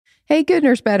Hey, Good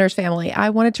Nurse, Bad Nurse family.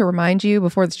 I wanted to remind you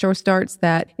before the show starts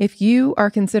that if you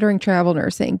are considering travel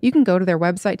nursing, you can go to their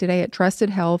website today at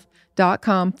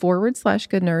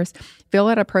trustedhealth.com/good nurse, fill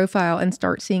out a profile, and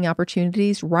start seeing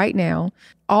opportunities right now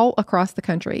all across the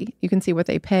country. You can see what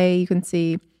they pay. You can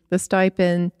see the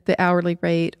stipend, the hourly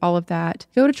rate, all of that.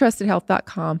 Go to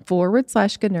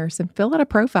trustedhealth.com/good nurse and fill out a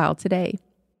profile today.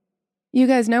 You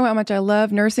guys know how much I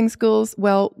love nursing schools.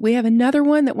 Well, we have another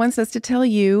one that wants us to tell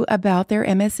you about their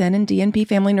MSN and DNP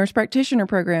family nurse practitioner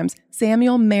programs.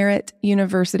 Samuel Merritt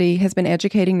University has been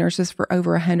educating nurses for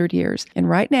over 100 years. And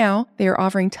right now, they are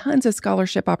offering tons of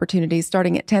scholarship opportunities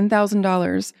starting at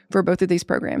 $10,000 for both of these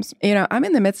programs. You know, I'm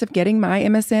in the midst of getting my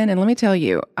MSN, and let me tell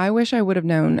you, I wish I would have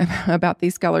known about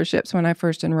these scholarships when I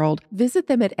first enrolled. Visit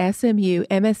them at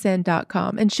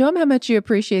smumsn.com and show them how much you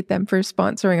appreciate them for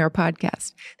sponsoring our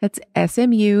podcast. That's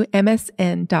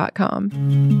smumsn.com.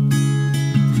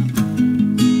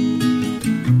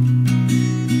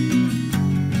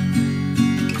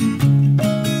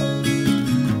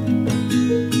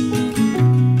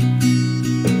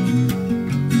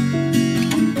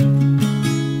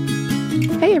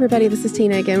 Hey everybody, this is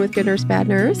Tina again with Good Nurse, Bad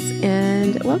Nurse,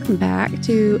 and welcome back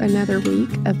to another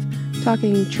week of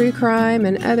talking true crime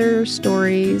and other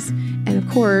stories, and of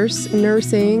course,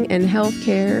 nursing and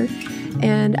healthcare.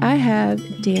 And I have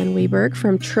Dan Weberg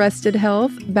from Trusted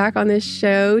Health back on this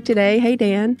show today. Hey,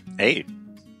 Dan. Hey.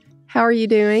 How are you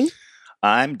doing?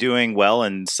 I'm doing well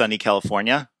in sunny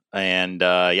California. And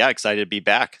excited to be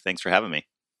back. Thanks for having me.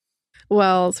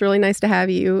 Well, it's really nice to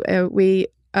have you. We,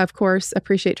 of course,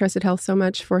 appreciate Trusted Health so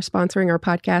much for sponsoring our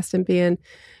podcast and being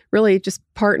really just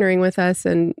partnering with us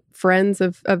and friends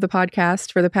of the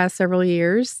podcast for the past several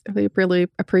years. We really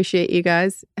appreciate you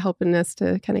guys helping us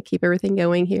to kind of keep everything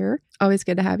going here. Always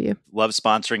good to have you. Love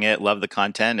sponsoring it, love the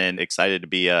content, and excited to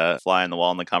be a fly on the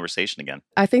wall in the conversation again.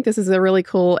 I think this is a really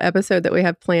cool episode that we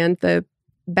have planned, the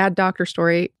bad doctor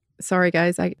story. Sorry,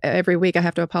 guys. Every week I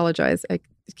have to apologize. I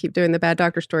keep doing the bad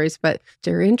doctor stories, but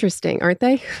they're interesting, aren't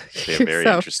they? They're very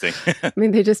interesting. I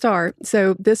mean, they just are.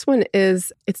 So this one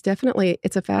it's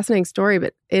a fascinating story,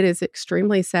 but it is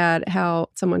extremely sad how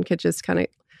someone could just kind of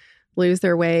lose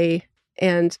their way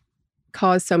and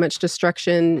cause so much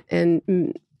destruction.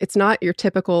 And it's not your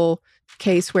typical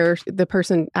case where the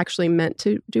person actually meant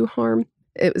to do harm.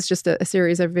 It was just a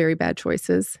series of very bad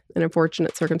choices and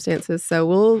unfortunate circumstances.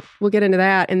 So we'll get into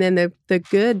that. And then the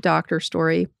good doctor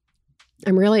story,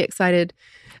 I'm really excited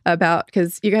about,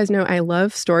 because you guys know I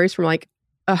love stories from like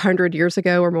 100 years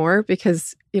ago or more,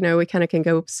 because, you know, we kind of can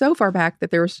go so far back that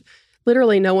there's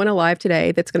literally no one alive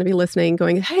today that's going to be listening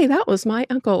going, hey, that was my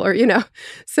uncle, or, you know.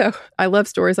 So I love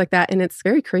stories like that. And it's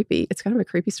very creepy. It's kind of a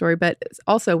creepy story, but it's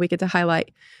also we get to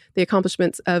highlight the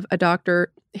accomplishments of a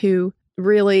doctor who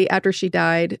really, after she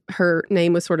died, her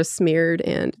name was sort of smeared,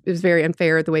 and it was very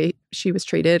unfair the way she was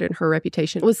treated, and her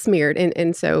reputation was smeared.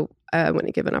 And so I want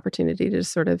to give an opportunity to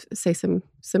just sort of say some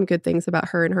good things about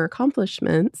her and her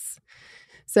accomplishments.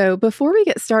 So before we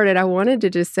get started, I wanted to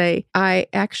just say I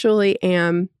actually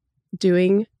am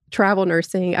doing travel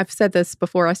nursing. I've said this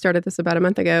before. I started this about a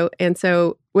month ago. And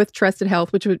so with Trusted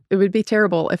Health, it would be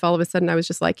terrible if all of a sudden I was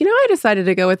just like, you know, I decided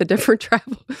to go with a different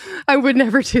travel. I would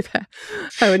never do that.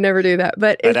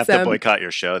 But I'd have to boycott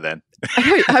your show then.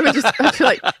 I would just I'd be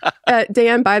like,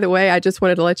 Dan, by the way, I just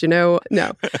wanted to let you know.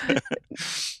 No,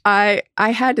 I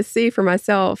had to see for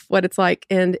myself what it's like.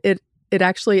 And it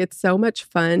actually, it's so much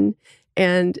fun.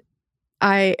 And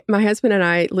my husband and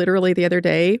I literally the other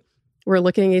day were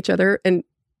looking at each other, and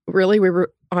really, we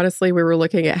were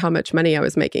looking at how much money I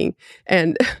was making.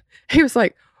 And he was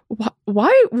like,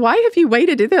 why have you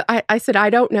waited to do that? I said, I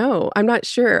don't know. I'm not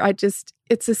sure.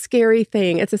 It's a scary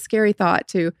thing. It's a scary thought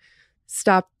to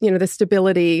stop, you know, the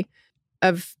stability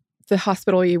of the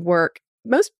hospital you work.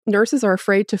 Most nurses are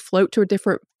afraid to float to a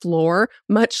different floor,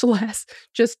 much less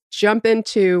just jump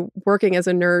into working as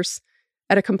a nurse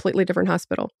at a completely different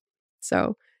hospital.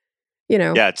 So, you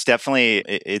know. Yeah,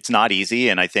 it's not easy.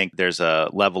 And I think there's a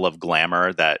level of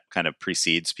glamour that kind of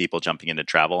precedes people jumping into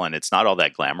travel. And it's not all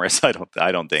that glamorous, I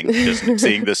don't think, just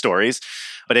seeing the stories.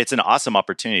 But it's an awesome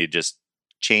opportunity to just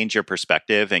change your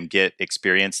perspective and get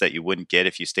experience that you wouldn't get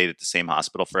if you stayed at the same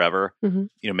hospital forever. Mm-hmm.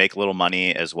 You know, make a little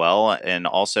money as well. And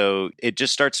also, it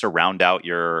just starts to round out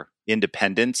your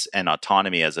independence and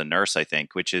autonomy as a nurse, I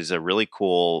think, which is a really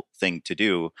cool thing to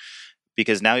do.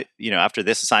 Because now, you know, after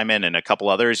this assignment and a couple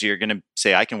others, you're going to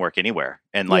say, I can work anywhere.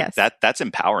 And like yes. that's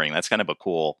empowering. That's kind of a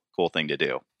cool thing to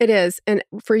do. It is. And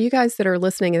for you guys that are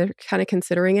listening and are kind of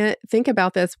considering it, think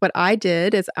about this. What I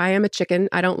did is I am a chicken.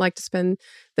 I don't like to spend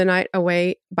the night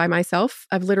away by myself.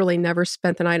 I've literally never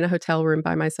spent the night in a hotel room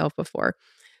by myself before.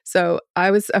 So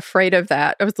I was afraid of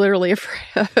that. I was literally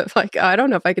afraid of, like, I don't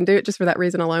know if I can do it just for that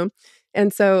reason alone.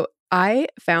 And so I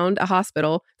found a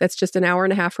hospital that's just an hour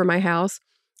and a half from my house.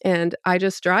 And I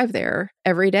just drive there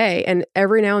every day. And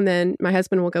every now and then, my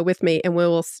husband will go with me and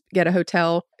we'll get a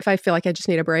hotel if I feel like I just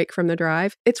need a break from the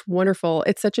drive. It's wonderful.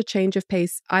 It's such a change of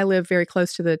pace. I live very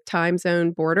close to the time zone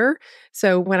border.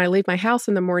 So when I leave my house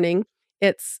in the morning,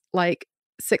 it's like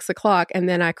 6 o'clock, and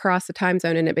then I cross the time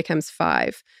zone and it becomes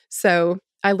 5. So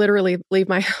I literally leave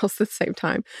my house at the same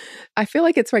time. I feel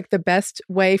like it's like the best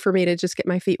way for me to just get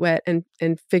my feet wet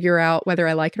and figure out whether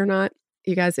I like it or not.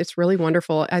 You guys, it's really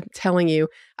wonderful. I'm telling you,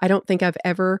 I don't think I've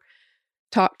ever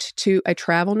talked to a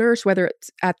travel nurse, whether it's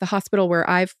at the hospital where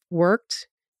I've worked,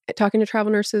 talking to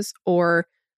travel nurses, or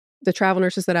the travel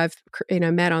nurses that I've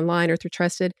met online or through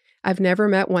Trusted. I've never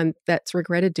met one that's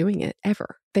regretted doing it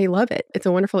ever. They love it. It's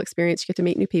a wonderful experience. You get to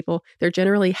meet new people. They're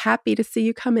generally happy to see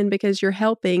you come in because you're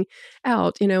helping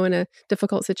out, in a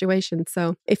difficult situation.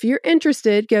 So if you're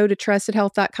interested, go to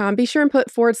trustedhealth.com. Be sure and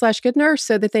put /good nurse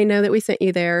so that they know that we sent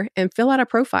you there, and fill out a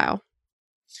profile.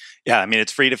 Yeah, I mean,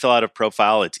 it's free to fill out a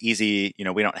profile. It's easy.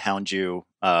 We don't hound you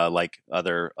like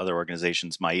other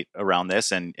organizations might around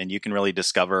this, and you can really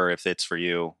discover if it's for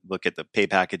you. Look at the pay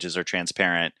packages are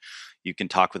transparent. You can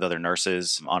talk with other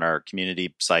nurses on our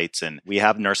community sites, and we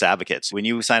have nurse advocates. When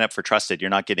you sign up for Trusted, you're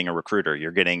not getting a recruiter.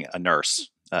 You're getting a nurse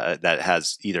that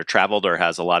has either traveled or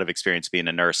has a lot of experience being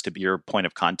a nurse to be your point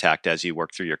of contact as you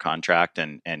work through your contract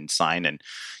and sign. And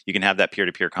you can have that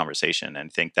peer-to-peer conversation,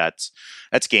 and think that's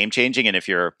game changing. And if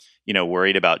you're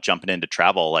worried about jumping into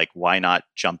travel, like, why not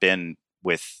jump in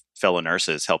with fellow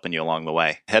nurses helping you along the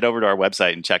way? Head over to our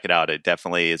website and check it out. It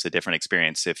definitely is a different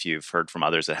experience if you've heard from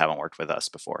others that haven't worked with us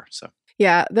before. So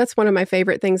yeah, that's one of my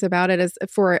favorite things about it is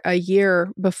for a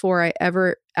year before I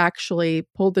ever actually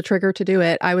pulled the trigger to do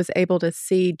it, I was able to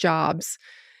see jobs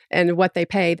and what they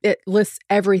paid. It lists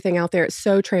everything out there. It's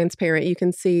so transparent. You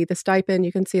can see the stipend,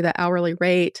 you can see the hourly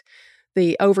rate,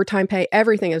 the overtime pay,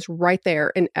 everything is right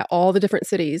there in all the different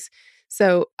cities.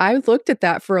 So I looked at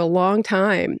that for a long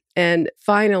time and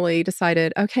finally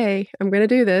decided, okay, I'm going to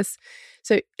do this.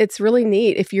 So it's really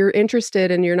neat. If you're interested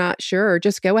and you're not sure,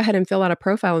 just go ahead and fill out a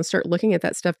profile and start looking at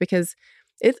that stuff, because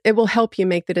it will help you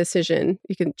make the decision.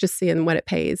 You can just see in what it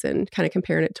pays and kind of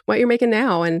comparing it to what you're making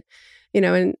now. And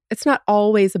and it's not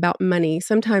always about money.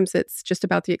 Sometimes it's just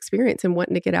about the experience and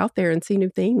wanting to get out there and see new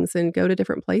things and go to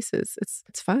different places.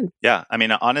 It's fun. Yeah. I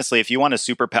mean, honestly, if you want to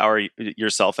superpower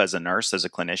yourself as a nurse, as a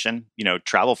clinician,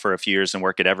 travel for a few years and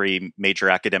work at every major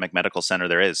academic medical center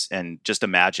there is. And just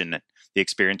imagine the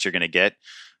experience you're going to get.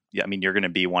 I mean, you're going to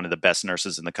be one of the best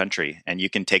nurses in the country, and you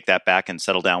can take that back and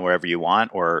settle down wherever you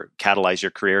want, or catalyze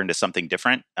your career into something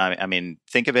different. I mean,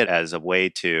 think of it as a way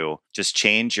to just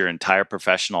change your entire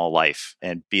professional life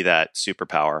and be that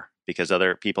superpower, because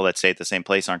other people that stay at the same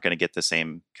place aren't going to get the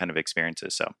same kind of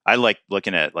experiences. So I like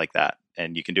looking at it like that.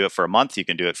 And you can do it for a month. You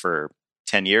can do it for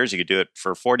 10 years. You could do it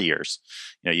for 40 years.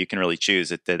 You can really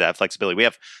choose it, that flexibility. We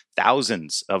have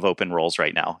thousands of open roles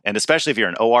right now. And especially if you're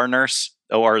an OR nurse,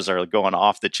 ORs are going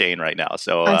off the chain right now.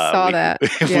 So I saw that.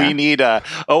 Yeah. We need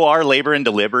OR, labor and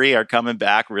delivery are coming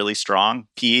back really strong.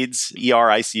 Peds, ER,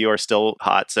 ICU are still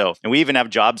hot. So, and we even have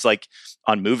jobs like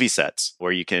on movie sets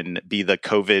where you can be the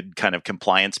COVID kind of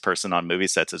compliance person on movie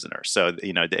sets as a nurse. So,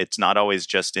 it's not always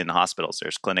just in hospitals.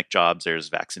 There's clinic jobs, there's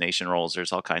vaccination roles,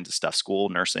 there's all kinds of stuff, school,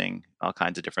 nursing, all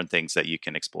kinds of different things that you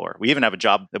can explore. We even have a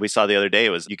job that we saw the other day.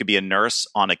 Was you could be a nurse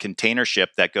on a container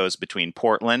ship that goes between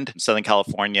Portland, Southern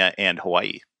California, and Hawaii.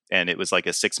 And it was like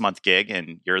a 6-month gig,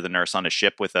 and you're the nurse on a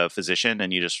ship with a physician,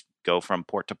 and you just go from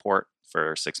port to port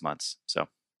for 6 months. So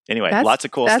anyway, lots of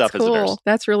cool stuff as a nurse.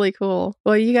 That's really cool.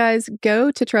 Well, you guys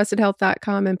go to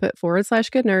trustedhealth.com and put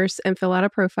 /good nurse and fill out a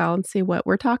profile and see what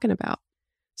we're talking about.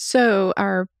 So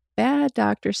our bad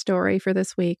doctor story for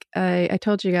this week, I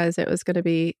told you guys it was going to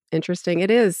be interesting. It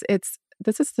is.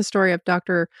 This is the story of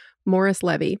Dr. Morris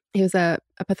Levy. He was a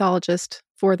pathologist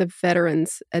for the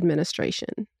Veterans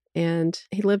Administration. And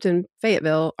he lived in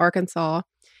Fayetteville, Arkansas,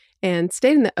 and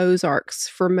stayed in the Ozarks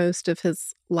for most of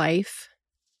his life.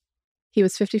 He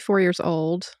was 54 years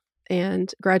old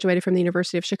and graduated from the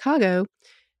University of Chicago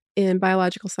in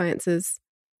biological sciences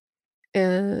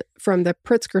from the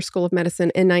Pritzker School of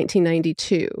Medicine in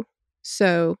 1992.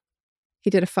 So he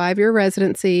did a 5-year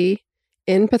residency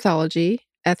in pathology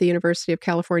at the University of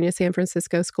California, San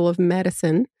Francisco School of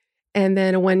Medicine, and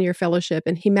then a 1-year fellowship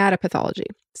in hematopathology.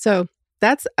 So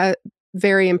that's a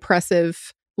very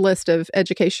impressive list of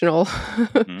educational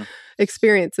Mhm.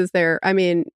 experiences there. I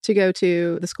mean, to go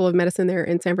to the School of Medicine there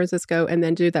in San Francisco and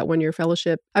then do that 1-year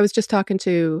fellowship. I was just talking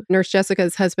to Nurse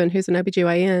Jessica's husband, who's an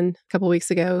OBGYN, a couple weeks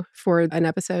ago for an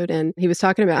episode. And he was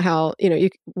talking about how,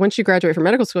 once you graduate from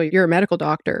medical school, you're a medical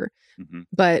doctor. Mhm.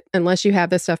 But unless you have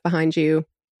this stuff behind you,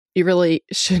 you really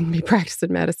shouldn't be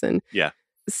practicing medicine. Yeah.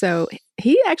 So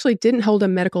he actually didn't hold a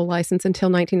medical license until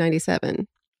 1997.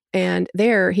 And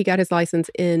there he got his license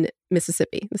in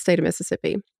Mississippi, the state of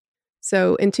Mississippi.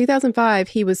 So in 2005,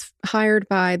 he was hired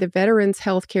by the Veterans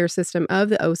Healthcare System of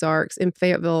the Ozarks in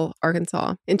Fayetteville,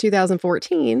 Arkansas. In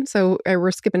 2014, so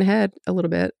we're skipping ahead a little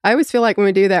bit. I always feel like when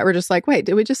we do that, we're just like, wait,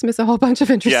 did we just miss a whole bunch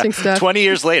of interesting stuff? 20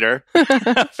 years later,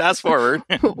 fast forward.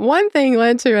 One thing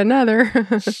led to another.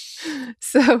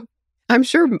 So I'm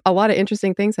sure a lot of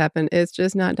interesting things happen. It's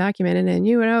just not documented. And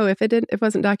if it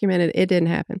wasn't documented, it didn't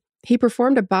happen. He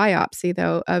performed a biopsy,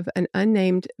 though, of an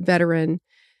unnamed veteran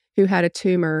who had a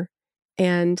tumor.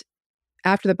 And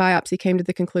after the biopsy, came to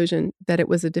the conclusion that it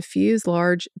was a diffuse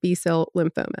large B-cell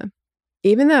lymphoma,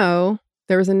 even though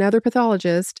there was another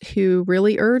pathologist who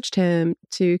really urged him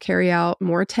to carry out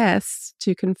more tests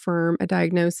to confirm a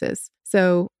diagnosis.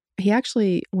 So he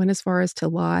actually went as far as to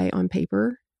lie on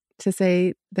paper to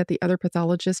say that the other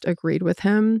pathologist agreed with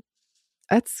him.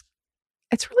 It's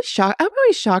really shocked. I'm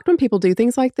always shocked when people do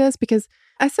things like this because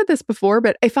I said this before,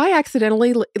 but if I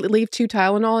accidentally leave 2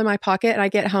 Tylenol in my pocket and I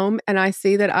get home and I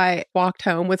see that I walked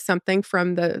home with something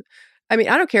from I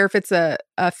don't care if it's a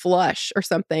flush or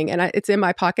something and it's in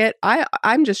my pocket.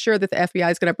 I'm just sure that the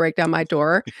FBI is going to break down my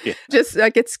door. Yeah. Just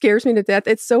like it scares me to death.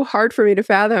 It's so hard for me to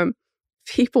fathom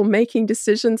people making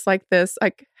decisions like this.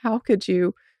 Like, how could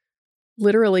you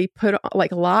literally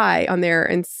lie on there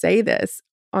and say this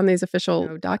on these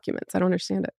official documents? I don't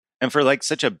understand it. And for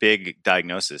such a big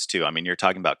diagnosis too. I mean, you're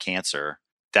talking about cancer.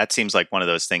 That seems like one of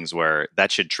those things where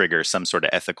that should trigger some sort of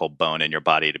ethical bone in your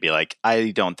body to be like, I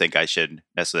don't think I should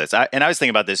mess with this. I was thinking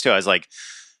about this too. I was like,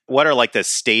 what are the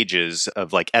stages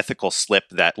of ethical slip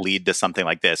that lead to something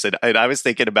like this? And I was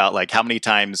thinking about how many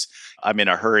times I'm in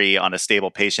a hurry on a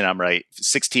stable patient, I'm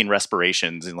 16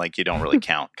 respirations and you don't really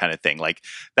count kind of thing.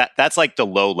 That's the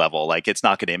low level. It's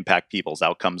not going to impact people's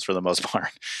outcomes for the most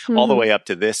part, all the way up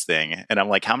to this thing. And I'm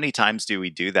like, how many times do we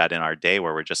do that in our day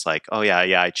where we're just like, oh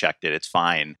yeah, I checked it, it's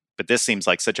fine. But this seems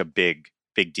like such a big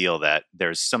deal that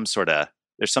there's some sort of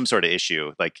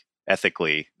issue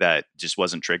ethically that just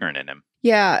wasn't triggering in him.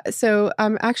 Yeah. So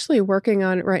I'm actually working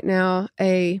on right now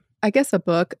a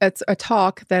book. It's a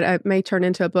talk that I may turn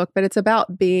into a book, but it's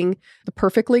about being the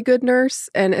perfectly good nurse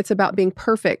and it's about being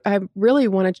perfect. I really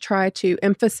want to try to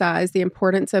emphasize the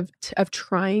importance of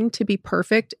trying to be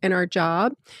perfect in our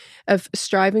job, of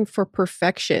striving for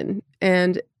perfection.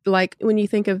 And when you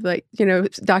think of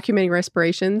documenting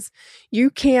respirations,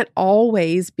 you can't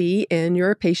always be in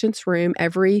your patient's room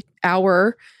every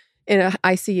hour in an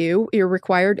ICU. You're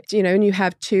required, and you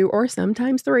have 2 or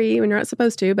sometimes 3 when you're not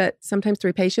supposed to, but sometimes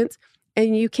 3 patients.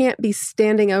 And you can't be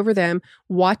standing over them,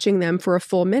 watching them for a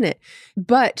full minute.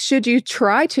 But should you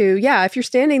try to, if you're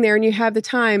standing there and you have the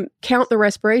time, count the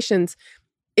respirations.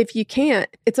 If you can't,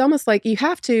 it's almost like you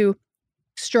have to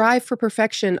strive for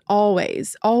perfection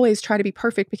always try to be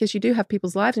perfect because you do have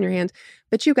people's lives in your hands,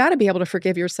 but you got to be able to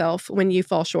forgive yourself when you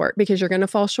fall short because you're going to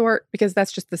fall short because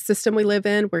that's just the system we live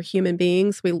in. We're human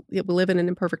beings. We live in an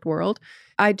imperfect world.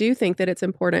 I do think that it's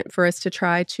important for us to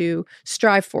try to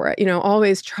strive for it,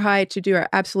 always try to do our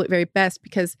absolute very best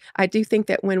because I do think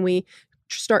that when we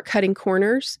start cutting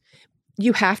corners,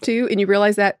 you have to, and you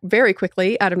realize that very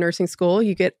quickly out of nursing school,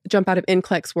 you jump out of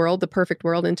NCLEX world, the perfect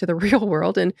world, into the real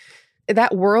world. And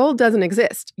that world doesn't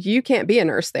exist. You can't be a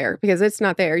nurse there because it's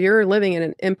not there. You're living in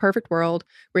an imperfect world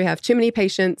where you have too many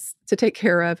patients to take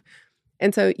care of.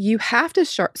 And so you have to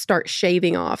start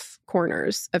shaving off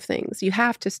corners of things. You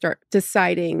have to start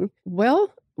deciding,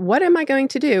 well, what am I going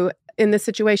to do in this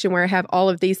situation where I have all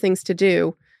of these things to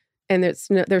do and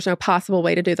there's no possible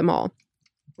way to do them all?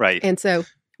 Right. And so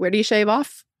where do you shave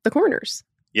off the corners?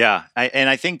 Yeah.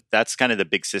 I think that's kind of the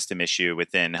big system issue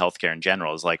within healthcare in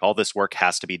general is all this work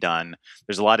has to be done.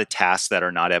 There's a lot of tasks that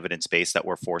are not evidence-based that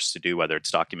we're forced to do, whether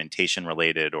it's documentation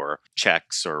related or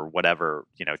checks or whatever,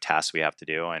 tasks we have to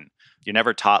do. And you're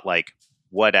never taught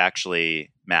what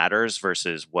actually matters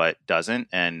versus what doesn't.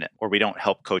 Or we don't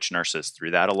help coach nurses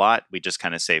through that a lot. We just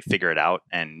kind of say, figure it out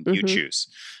and you choose.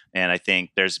 And I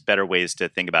think there's better ways to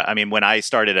think about it. I mean, when I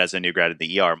started as a new grad in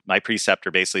the ER, my preceptor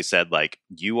basically said, like,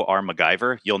 you are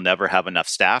MacGyver. You'll never have enough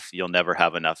staff. You'll never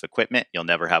have enough equipment. You'll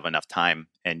never have enough time.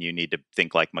 And you need to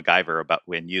think like MacGyver about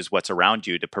and use what's around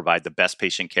you to provide the best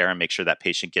patient care and make sure that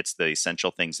patient gets the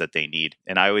essential things that they need.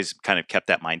 And I always kind of kept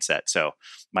that mindset. So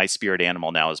my spirit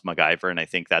animal now is MacGyver. And I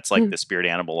think that's like the spirit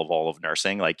animal of all of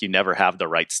nursing. Like, you never have the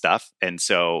right stuff. And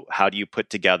so how do you put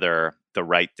together the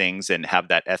right things and have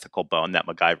that ethical bone that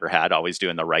MacGyver had, always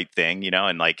doing the right thing,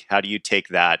 and like, how do you take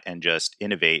that and just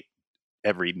innovate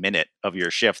every minute of your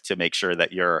shift to make sure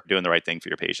that you're doing the right thing for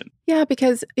your patient? Yeah,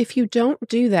 because if you don't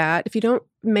do that, if you don't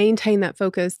maintain that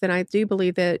focus, then I do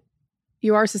believe that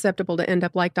you are susceptible to end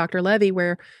up like Dr. Levy,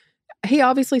 where he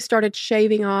obviously started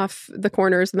shaving off the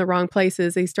corners in the wrong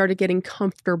places. He started getting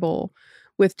comfortable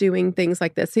with doing things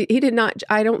like this. He did not,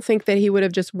 I don't think that he would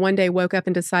have just one day woke up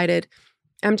and decided,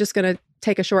 I'm just going to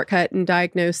take a shortcut and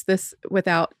diagnose this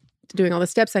without doing all the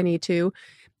steps I need to.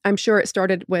 I'm sure it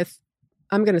started with,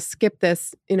 I'm going to skip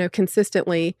this,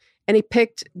 consistently. And he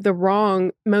picked the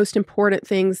wrong, most important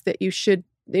things that you should,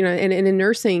 and in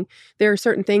nursing, there are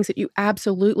certain things that you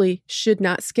absolutely should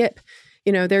not skip.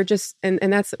 They're just, and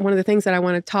that's one of the things that I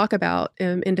want to talk about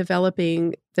in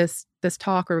developing this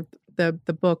talk or the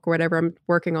book or whatever I'm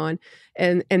working on.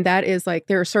 And that is like,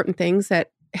 there are certain things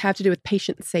that have to do with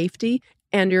patient safety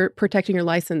and you're protecting your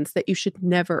license that you should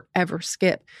never, ever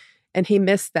skip. And he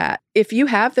missed that. If you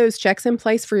have those checks in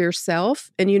place for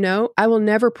yourself, and I will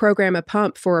never program a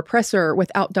pump for a pressor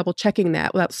without double checking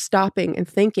that, without stopping and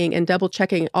thinking and double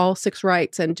checking all 6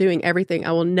 rights and doing everything.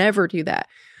 I will never do that.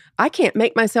 I can't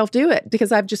make myself do it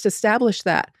because I've just established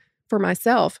that for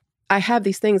myself. I have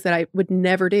these things that I would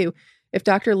never do. If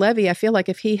Dr. Levy, I feel like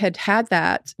if he had had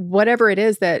that, whatever it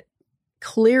is that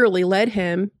clearly led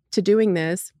him to doing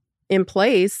this in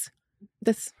place,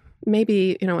 this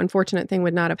maybe, unfortunate thing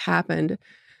would not have happened.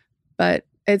 But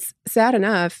it's sad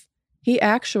enough, he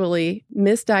actually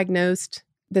misdiagnosed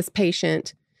this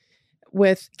patient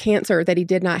with cancer that he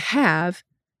did not have.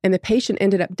 And the patient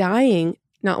ended up dying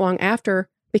not long after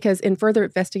because in further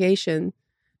investigation,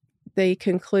 they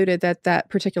concluded that that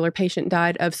particular patient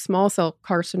died of small cell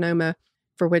carcinoma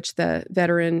for which the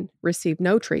veteran received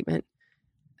no treatment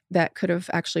that could have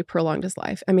actually prolonged his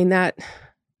life. I mean,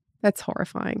 that's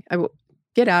horrifying.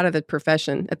 Get out of the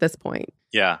profession at this point.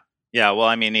 Yeah. Well,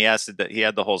 I mean, he had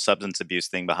the whole substance abuse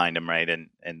thing behind him, right? And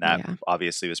that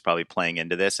obviously was probably playing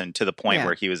into this, and to the point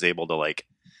where he was able to like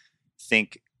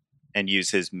think and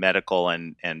use his medical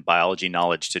and biology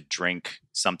knowledge to drink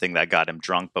something that got him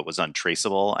drunk but was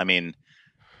untraceable. I mean,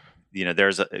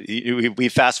 we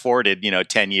fast forwarded,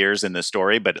 10 years in the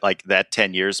story, but like that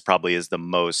 10 years probably is the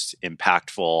most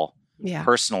impactful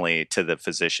personally to the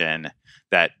physician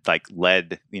that like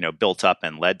built up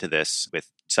and led to this with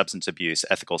substance abuse,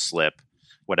 ethical slip,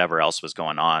 whatever else was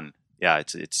going on. Yeah,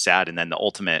 it's sad. And then the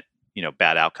ultimate,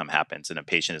 bad outcome happens and a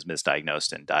patient is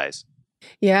misdiagnosed and dies.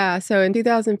 Yeah. So in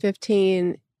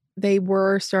 2015, they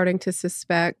were starting to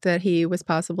suspect that he was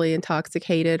possibly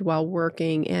intoxicated while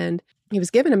working, and he was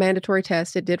given a mandatory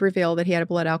test. It did reveal that he had a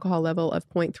blood alcohol level of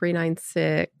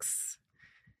 0.396.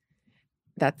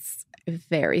 That's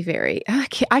very, very, I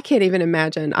can't even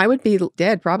imagine. I would be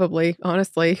dead probably,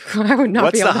 honestly. I would not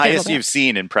What's be able the to highest handle you've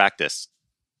seen in practice?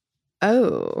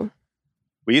 Oh.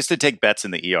 We used to take bets in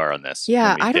the ER on this.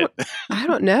 Yeah, I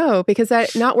don't know because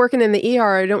not working in the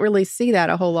ER, I don't really see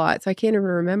that a whole lot. So I can't even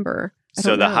remember.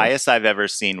 So the highest I've ever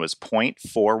seen was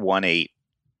 0.418,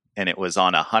 and it was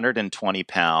on a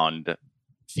 120-pound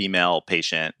female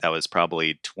patient that was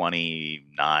probably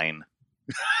 29.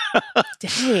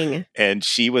 Dang. And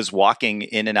she was walking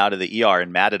in and out of the ER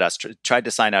and mad at us, tried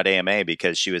to sign out AMA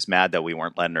because she was mad that we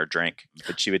weren't letting her drink.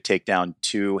 But she would take down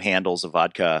 2 handles of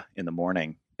vodka in the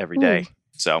morning every day.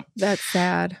 So that's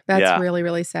sad. That's really,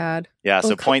 really sad. Yeah.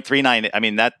 So 0.39. I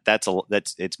mean,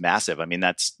 it's massive. I mean,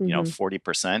 that's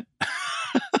 40%.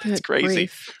 That's crazy.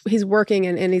 Grief. He's working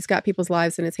and he's got people's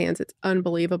lives in his hands. It's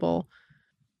unbelievable.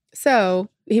 So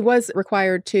he was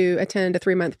required to attend a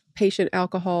 3-month patient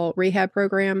alcohol rehab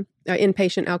program,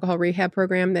 inpatient alcohol rehab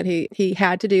program that he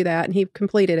had to do that, and he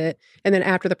completed it. And then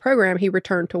after the program, he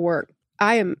returned to work.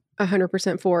 I am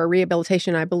 100% for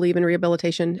rehabilitation. I believe in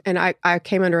rehabilitation. And I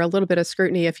came under a little bit of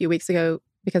scrutiny a few weeks ago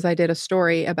because I did a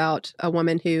story about a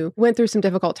woman who went through some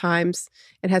difficult times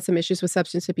and had some issues with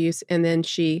substance abuse. And then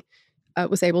she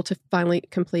was able to finally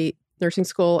complete nursing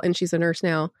school, and she's a nurse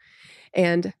now.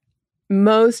 And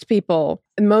most of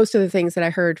the things that I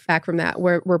heard back from that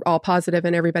were all positive,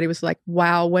 and everybody was like,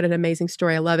 wow, what an amazing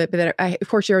story. I love it. But then of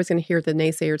course, you're always going to hear the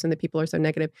naysayers and the people are so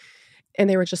negative. And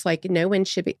they were just like, no one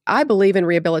should be. I believe in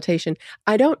rehabilitation.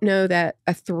 I don't know that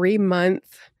a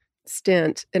 3-month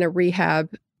stint in a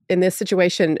rehab in this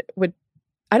situation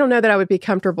I don't know that I would be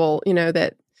comfortable,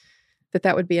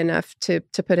 that would be enough to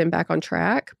put him back on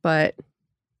track, but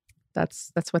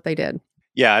that's what they did.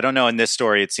 Yeah, I don't know. In this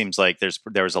story, it seems like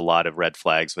there was a lot of red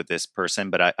flags with this person,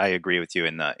 but I agree with you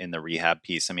in the rehab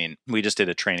piece. I mean, we just did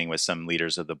a training with some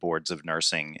leaders of the boards of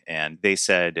nursing, and they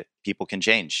said people can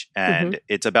change, and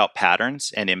it's about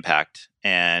patterns and impact.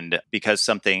 And because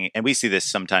and we see this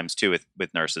sometimes too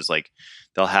with nurses, like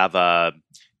they'll have a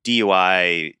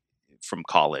DUI from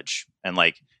college, and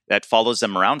like that follows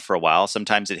them around for a while.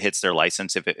 Sometimes it hits their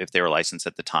license if they were licensed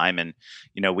at the time. And,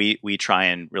 we try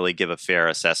and really give a fair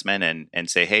assessment and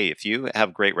say, hey, if you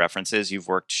have great references, you've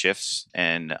worked shifts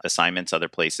and assignments other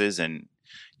places, and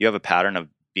you have a pattern of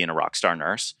being a rock star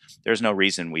nurse, there's no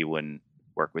reason we wouldn't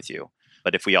work with you.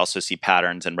 But if we also see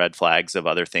patterns and red flags of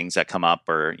other things that come up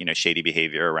or, shady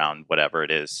behavior around whatever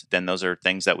it is, then those are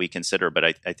things that we consider. But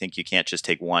I think you can't just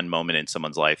take one moment in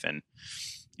someone's life and,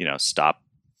 stop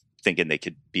thinking they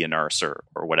could be a nurse or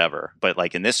whatever. But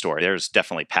like in this story, there's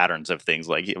definitely patterns of things.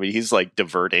 Like he's like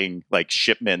diverting like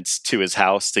shipments to his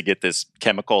house to get this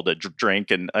chemical to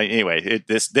drink. And anyway,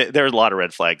 there are a lot of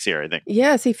red flags here, I think.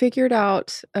 Yes, he figured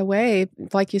out a way,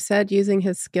 like you said, using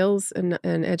his skills and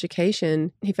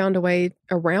education. He found a way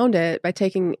around it by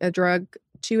taking a drug,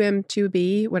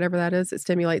 2M2B, whatever that is. It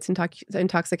stimulates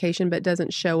intoxication, but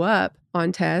doesn't show up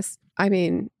on tests. I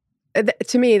mean,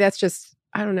 to me, that's just,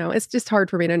 I don't know. It's just hard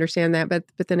for me to understand that. But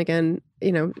then again,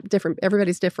 different.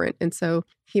 Everybody's different. And so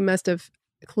he must have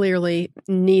clearly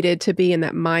needed to be in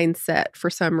that mindset for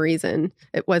some reason.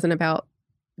 It wasn't about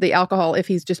the alcohol if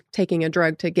he's just taking a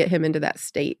drug to get him into that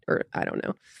state, or I don't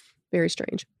know. Very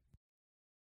strange.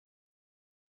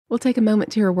 We'll take a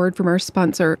moment to hear a word from our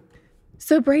sponsor.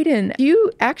 So Braden,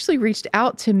 you actually reached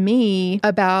out to me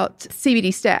about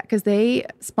CBD Stat because they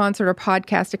sponsored our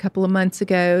podcast a couple of months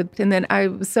ago. And then I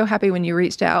was so happy when you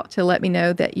reached out to let me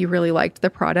know that you really liked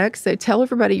the product. So tell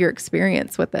everybody your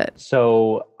experience with it.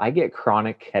 So I get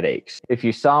chronic headaches. If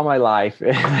you saw my life,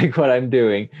 like what I'm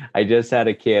doing, I just had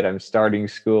a kid, I'm starting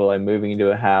school, I'm moving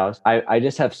into a house. I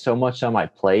just have so much on my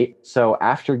plate. So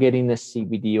after getting this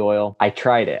CBD oil, I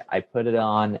tried it. I put it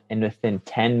on, and within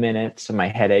 10 minutes of my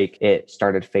headache, it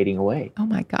started fading away. Oh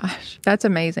my gosh, that's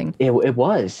amazing. It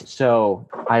was. So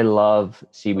I love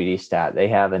CBD Stat. They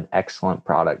have an excellent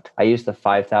product. I use the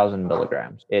 5,000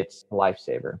 milligrams. It's a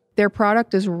lifesaver. Their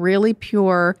product is really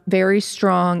pure, very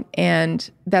strong, and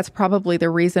that's probably the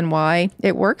reason why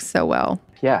it works so well.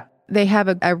 Yeah. They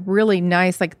have a really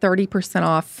nice, like 30%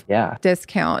 off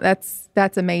discount.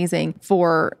 That's amazing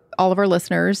for all of our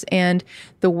listeners. And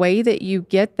the way that you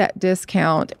get that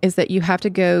discount is that you have to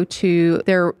go to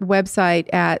their website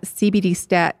at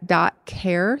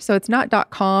cbdstat.care. So it's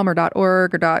not .com or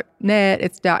 .org or .net,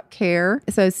 it's .care.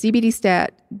 So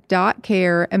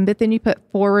cbdstat.care, but then you put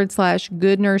 /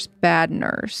 good nurse, bad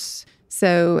nurse.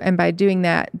 So, and by doing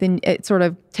that, then it sort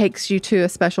of takes you to a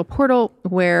special portal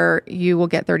where you will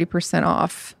get 30%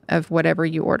 off of whatever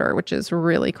you order, which is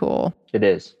really cool. It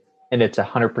is. And it's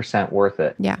 100% worth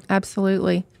it. Yeah,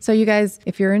 absolutely. So you guys,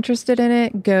 if you're interested in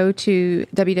it, go to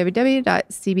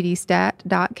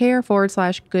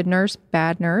www.cbdstat.care / good nurse,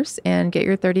 bad nurse, and get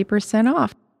your 30%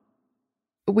 off.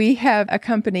 We have a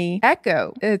company,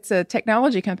 Echo. It's a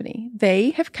technology company.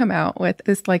 They have come out with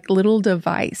this like little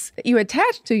device that you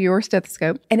attach to your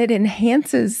stethoscope and it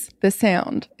enhances the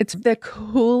sound. It's the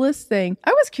coolest thing.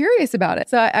 I was curious about it.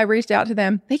 So I reached out to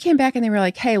them. They came back and they were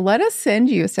like, hey, let us send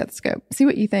you a stethoscope. See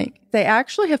what you think. They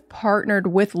actually have partnered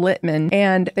with Littman,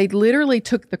 and they literally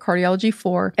took the Cardiology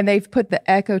 4 and they've put the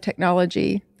Echo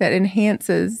technology that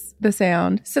enhances the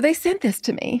sound. So they sent this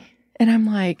to me. And I'm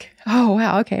like, oh,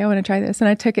 wow, okay, I want to try this. And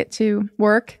I took it to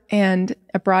work and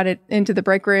I brought it into the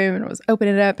break room and was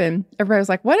opening it up. And everybody was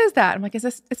like, what is that? I'm like, it's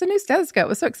a new stethoscope. I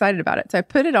was so excited about it. So I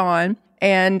put it on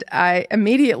and I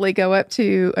immediately go up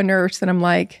to a nurse and I'm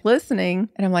like listening.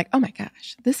 And I'm like, oh my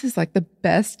gosh, this is like the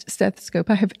best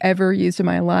stethoscope I have ever used in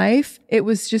my life. It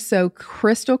was just so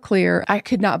crystal clear. I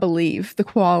could not believe the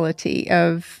quality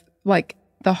of like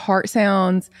the heart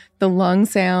sounds, the lung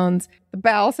sounds, the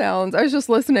bowel sounds. I was just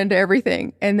listening to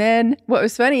everything. And then what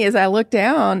was funny is I looked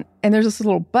down and there's this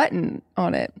little button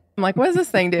on it. I'm like, what does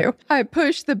this thing do? I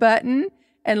push the button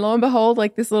And lo and behold,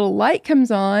 like this little light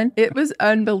comes on. It was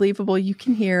unbelievable. You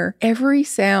can hear every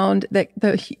sound that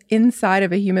the inside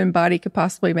of a human body could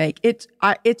possibly make. It's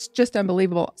just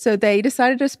unbelievable. So they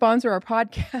decided to sponsor our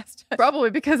podcast, probably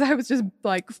because I was just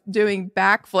like doing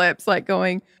backflips, like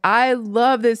going, I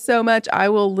love this so much. I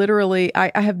will literally,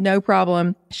 I have no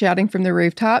problem shouting from the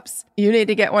rooftops. You need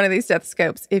to get one of these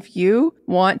stethoscopes. If you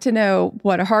want to know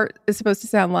what a heart is supposed to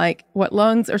sound like, what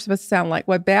lungs are supposed to sound like,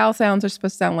 what bowel sounds are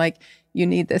supposed to sound like, you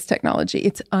need this technology.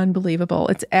 It's unbelievable.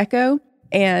 It's Echo.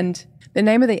 And the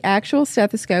name of the actual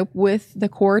stethoscope with the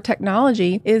core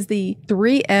technology is the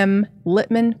 3M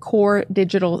Littmann Core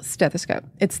Digital Stethoscope.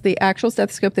 It's the actual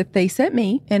stethoscope that they sent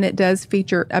me, and it does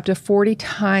feature up to 40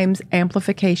 times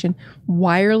amplification,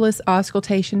 wireless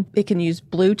auscultation. It can use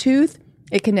Bluetooth.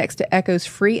 It connects to Echo's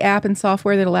free app and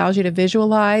software that allows you to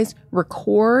visualize,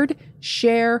 record,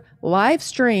 share, live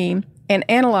stream, and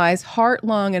analyze heart,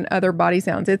 lung, and other body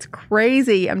sounds. It's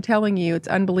crazy. I'm telling you, it's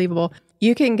unbelievable.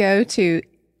 You can go to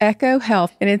Echo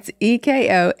Health, and it's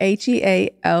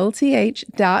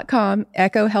EKOHEALTH.com,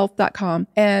 echohealth.com,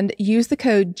 and use the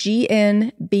code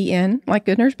GNBN, like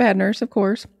Good Nurse, Bad Nurse, of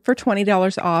course, for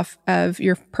 $20 off of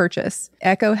your purchase.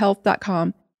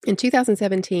 Echohealth.com. In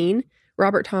 2017,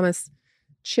 Robert Thomas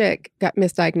Chick got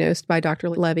misdiagnosed by Dr.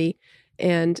 Levy,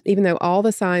 and even though all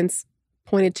the signs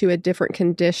pointed to a different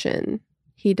condition,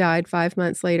 he died 5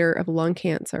 months later of lung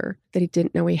cancer that he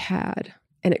didn't know he had,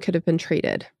 and it could have been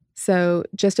treated. So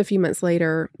just a few months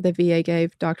later, the VA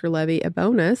gave Dr. Levy a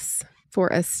bonus for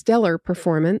a stellar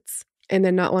performance. And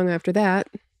then not long after that,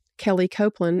 Kelly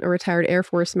Copeland, a retired Air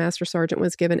Force Master Sergeant,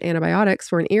 was given antibiotics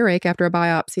for an earache after a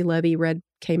biopsy Levy read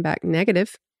came back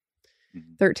negative.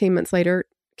 13 months later,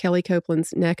 Kelly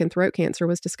Copeland's neck and throat cancer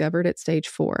was discovered at stage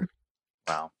 4.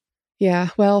 Wow. Yeah,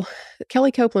 well,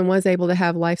 Kelly Copeland was able to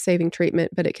have life-saving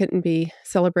treatment, but it couldn't be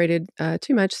celebrated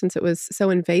too much since it was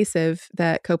so invasive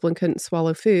that Copeland couldn't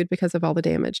swallow food because of all the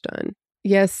damage done.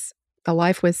 Yes, a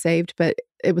life was saved, but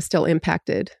it was still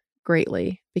impacted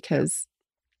greatly because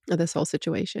of this whole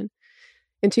situation.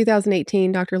 In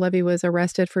 2018, Dr. Levy was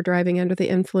arrested for driving under the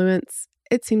influence.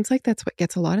 It seems like that's what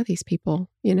gets a lot of these people,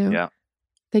 you know? Yeah.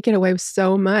 They get away with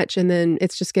so much, and then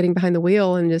it's just getting behind the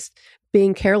wheel and just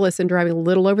being careless and driving a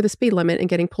little over the speed limit and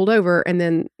getting pulled over. And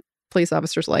then police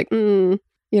officers like, you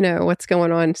know, what's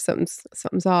going on?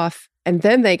 Something's off. And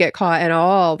then they get caught and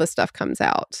all the stuff comes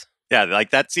out. Yeah. Like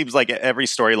that seems like every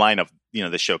storyline of, you know,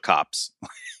 the show Cops.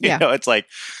 You know, it's like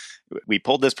we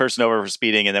pulled this person over for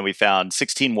speeding and then we found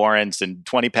 16 warrants and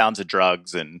 20 pounds of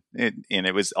drugs. And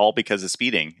it was all because of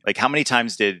speeding. Like how many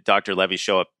times did Dr. Levy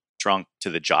show up drunk to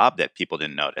the job that people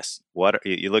didn't notice?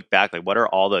 You look back, like what are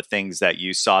all the things that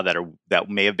you saw that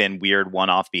may have been weird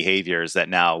one-off behaviors that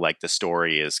now like the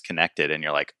story is connected and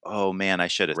you're like, oh man, I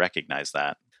should have recognized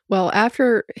that. Well,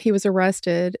 after he was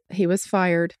arrested, he was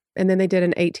fired, and then they did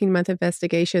an 18-month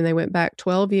investigation. They went back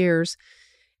 12 years,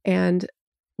 and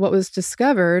what was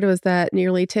discovered was that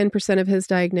nearly 10% of his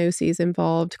diagnoses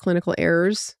involved clinical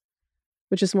errors,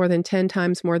 which is more than 10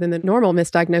 times more than the normal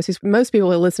misdiagnoses. Most people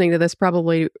who are listening to this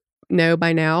probably know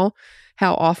by now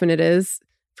how often it is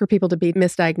for people to be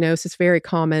misdiagnosed. It's very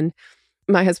common.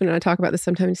 My husband and I talk about this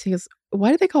sometimes. He goes,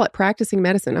 why do they call it practicing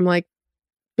medicine? I'm like,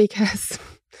 because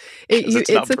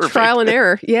it's a trial and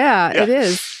error. Yeah, it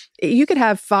is. You could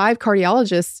have 5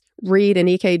 cardiologists read an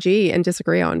EKG and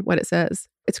disagree on what it says.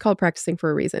 It's called practicing for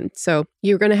a reason. So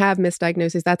you're going to have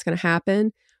misdiagnoses. That's going to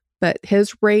happen. But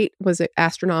his rate was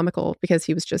astronomical because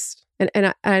he was just,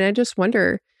 and I just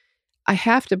wonder, I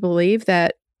have to believe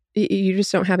that you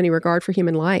just don't have any regard for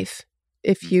human life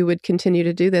if you would continue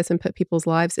to do this and put people's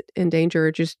lives in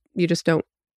danger. You just don't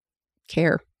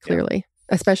care, clearly,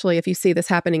 especially if you see this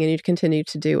happening and you continue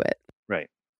to do it. Right.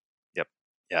 Yep.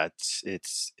 Yeah.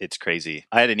 It's crazy.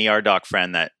 I had an ER doc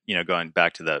friend that, you know, going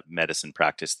back to the medicine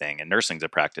practice thing, and nursing's a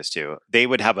practice too. They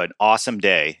would have an awesome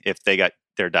day if they got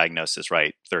their diagnosis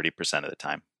right 30% of the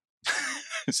time.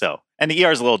 So, and the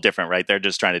ER is a little different, right? They're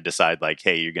just trying to decide like,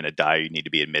 hey, you're going to die. You need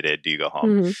to be admitted. Do you go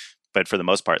home? Mm-hmm. But for the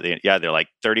most part, they're like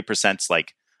 30% is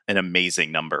like an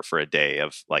amazing number for a day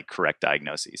of like correct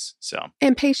diagnoses. So,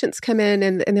 and patients come in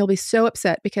and they'll be so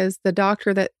upset because the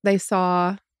doctor that they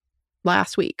saw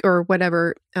last week or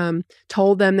whatever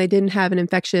told them they didn't have an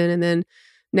infection, and then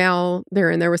now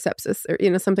they're in there with sepsis or, you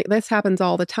know, something. This happens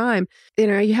all the time. You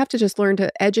know, you have to just learn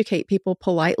to educate people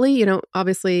politely. You know,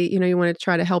 obviously, you know, you want to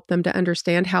try to help them to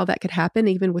understand how that could happen,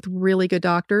 even with really good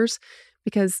doctors,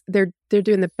 because they're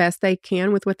doing the best they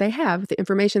can with what they have, the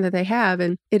information that they have.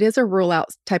 And it is a rule out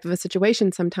type of a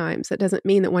situation sometimes. It doesn't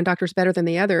mean that one doctor's better than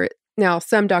the other. Now,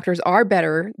 some doctors are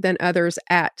better than others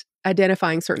at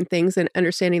identifying certain things and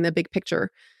understanding the big picture.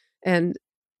 And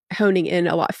honing in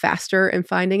a lot faster and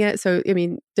finding it. So, I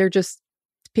mean, they're just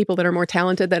people that are more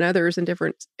talented than others in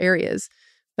different areas,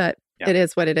 but it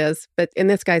is what it is. But in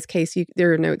this guy's case,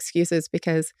 there are no excuses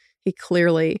because he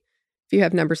clearly, if you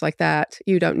have numbers like that,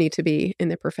 you don't need to be in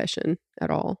the profession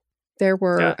at all. There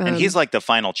were, and he's like the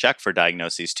final check for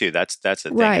diagnoses too. That's the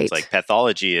thing. Right. It's like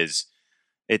pathology is,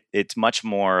 it's much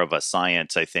more of a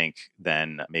science, I think,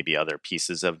 than maybe other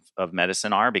pieces of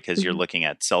medicine are, because you're looking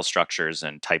at cell structures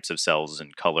and types of cells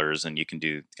and colors, and you can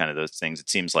do kind of those things. It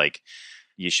seems like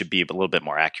you should be a little bit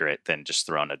more accurate than just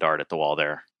throwing a dart at the wall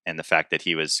there. And the fact that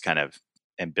he was kind of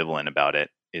ambivalent about it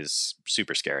is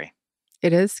super scary.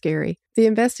 It is scary. The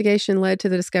investigation led to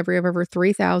the discovery of over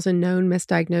 3,000 known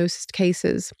misdiagnosed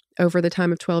cases over the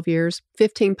time of 12 years,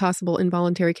 15 possible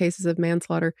involuntary cases of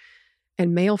manslaughter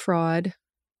and mail fraud,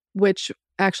 which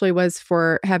actually was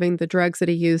for having the drugs that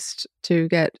he used to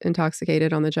get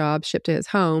intoxicated on the job shipped to his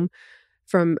home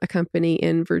from a company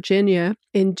in Virginia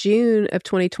in June of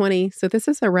 2020. So this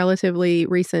is a relatively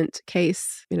recent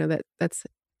case, that's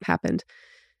happened.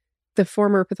 The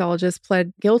former pathologist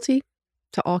pled guilty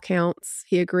to all counts.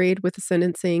 He agreed with the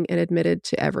sentencing and admitted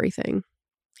to everything.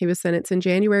 He was sentenced in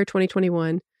January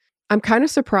 2021. I'm kind of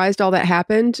surprised all that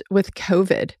happened with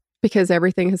COVID because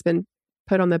everything has been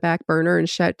put on the back burner and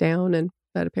shut down,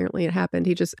 but apparently it happened.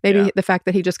 He just, maybe the fact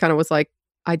that he just kind of was like,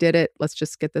 I did it, let's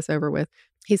just get this over with.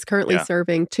 He's currently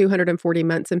serving 240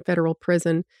 months in federal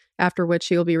prison, after which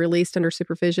he will be released under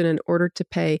supervision and ordered to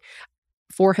pay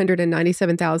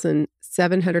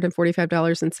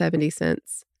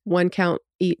 $497,745.70, one count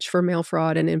each for mail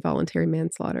fraud and involuntary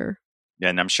manslaughter. Yeah,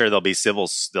 and I'm sure there'll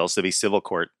still be civil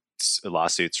court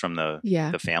lawsuits from the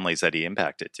families that he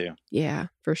impacted too. Yeah,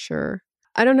 for sure.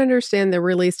 I don't understand the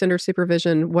released under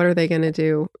supervision. What are they going to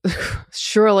do?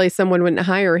 Surely someone wouldn't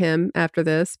hire him after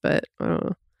this, but I don't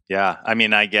know. Yeah, I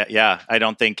mean, I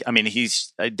don't think, I mean,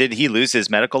 did he lose his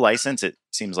medical license? It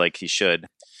seems like he should.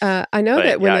 I know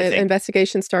that when the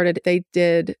investigation started, they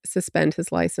did suspend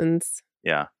his license.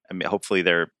 Yeah. I mean, hopefully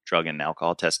they're drug and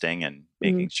alcohol testing and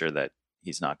making sure that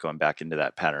he's not going back into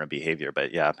that pattern of behavior.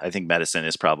 But yeah, I think medicine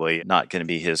is probably not going to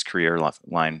be his career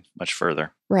line much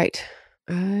further. Right.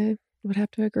 I would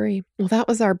have to agree. Well, that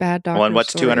was our bad doctor. Well, and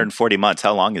what's 240 months?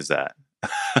 How long is that?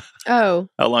 Oh.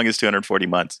 How long is 240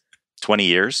 months? 20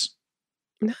 years?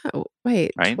 No,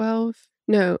 wait. Right?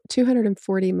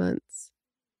 240 months.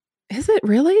 Is it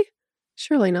really?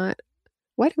 Surely not.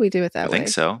 Why do we do it that way? I think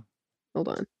so. Hold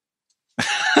on.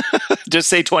 Just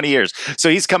say 20 years. So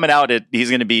he's coming out he's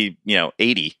going to be,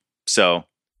 80. So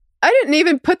I didn't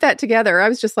even put that together. I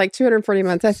was just like 240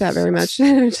 months. That's not very much.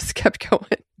 It just kept going.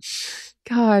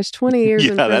 Gosh, 20 years.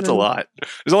 Yeah, that's a lot.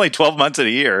 There's only 12 months in a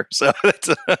year. So that's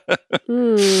I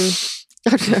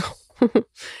don't know.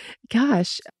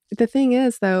 Gosh, the thing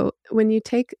is, though,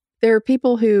 there are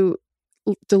people who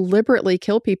deliberately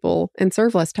kill people and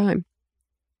serve less time,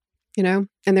 and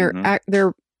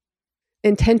their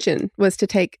intention was to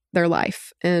take their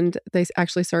life, and they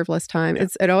actually serve less time. Yeah.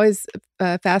 It always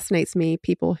fascinates me,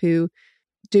 people who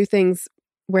do things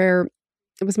where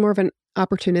it was more of an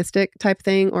opportunistic type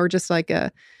thing, or just like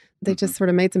they just sort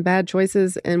of made some bad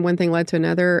choices and one thing led to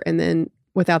another, and then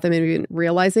without them even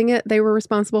realizing it, they were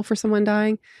responsible for someone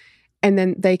dying. And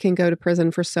then they can go to prison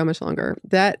for so much longer.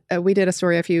 That we did a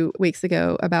story a few weeks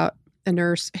ago about a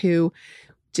nurse who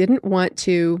didn't want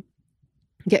to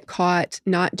get caught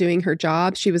not doing her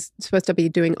job. She was supposed to be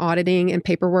doing auditing and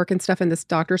paperwork and stuff in this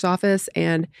doctor's office,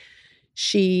 and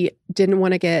she didn't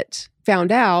want to get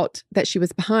found out that she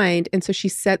was behind, and so she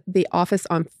set the office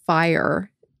on fire.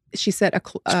 She set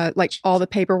like all the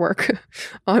paperwork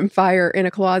on fire in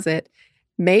a closet,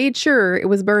 made sure it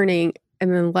was burning,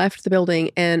 and then left the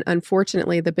building. And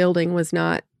unfortunately, the building was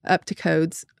not up to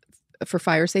codes for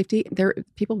fire safety.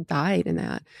 People died in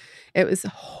that. It was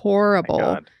horrible. Oh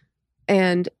my God.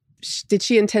 And did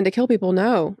she intend to kill people?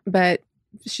 No, but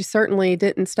she certainly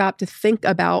didn't stop to think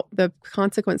about the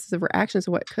consequences of her actions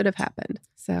and what could have happened.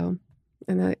 So,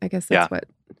 and I guess that's what.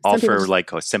 All for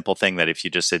like a simple thing that if you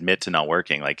just admit to not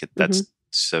working, like that's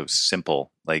so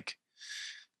simple. Like,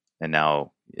 and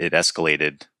now it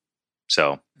escalated.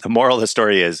 So the moral of the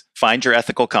story is find your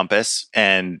ethical compass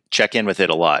and check in with it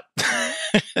a lot.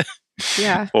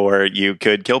 Yeah. Or you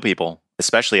could kill people,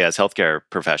 especially as healthcare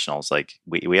professionals. Like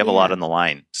we have a lot on the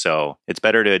line. So it's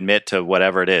better to admit to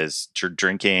whatever it is,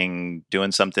 drinking,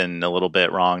 doing something a little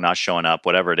bit wrong, not showing up,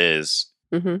 whatever it is,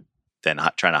 than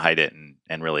trying to hide it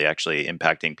and really actually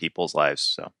impacting people's lives.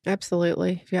 So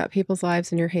absolutely. If you got people's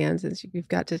lives in your hands, you've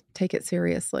got to take it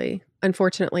seriously.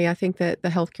 Unfortunately, I think that the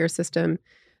healthcare system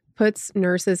puts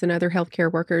nurses and other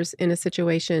healthcare workers in a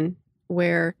situation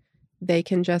where they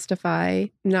can justify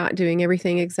not doing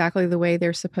everything exactly the way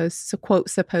they're supposed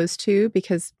to,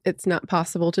 because it's not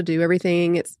possible to do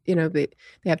everything. It's, they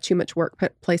have too much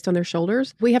work placed on their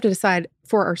shoulders. We have to decide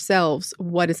for ourselves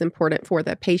what is important for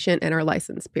the patient and our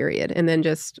license period, and then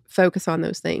just focus on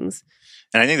those things.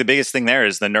 And I think the biggest thing there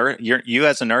is the nurse. You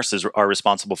as a nurse are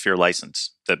responsible for your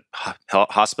license. The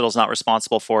hospital's not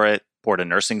responsible for it. Board of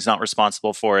Nursing's not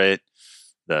responsible for it.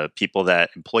 The people that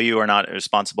employ you are not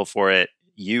responsible for it.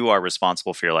 You are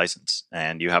responsible for your license,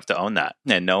 and you have to own that.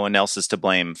 And no one else is to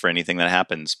blame for anything that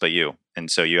happens but you.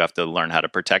 And so you have to learn how to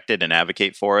protect it and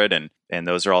advocate for it. And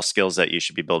those are all skills that you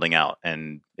should be building out.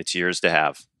 And it's yours to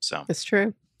have. So it's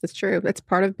true. It's true. It's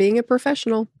part of being a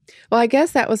professional. Well, I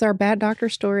guess that was our bad doctor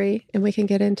story, and we can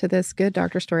get into this good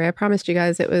doctor story. I promised you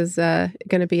guys it was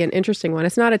going to be an interesting one.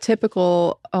 It's not a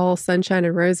typical all sunshine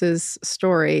and roses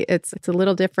story. It's a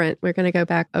little different. We're going to go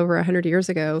back over 100 years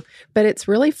ago, but it's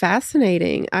really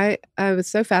fascinating. I was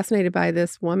so fascinated by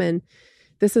this woman.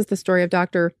 This is the story of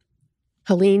Dr.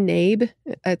 Helene Knabe.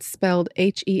 It's spelled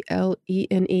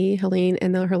Helene, Helene,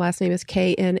 and then her last name is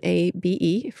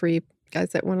Knabe, for you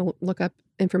guys that want to look up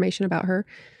information about her.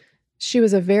 She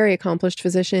was a very accomplished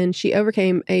physician. She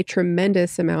overcame a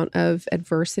tremendous amount of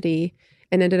adversity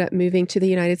and ended up moving to the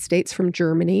United States from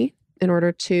Germany in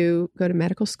order to go to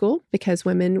medical school, because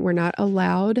women were not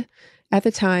allowed at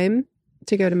the time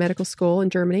to go to medical school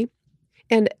in Germany.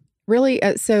 And really,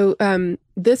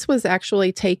 this was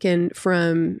actually taken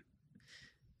from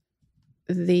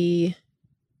the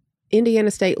Indiana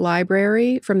State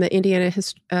Library, from the Indiana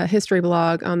History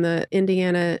blog on the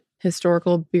Indiana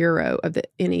Historical Bureau of the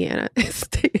Indiana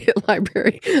State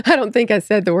Library. I don't think I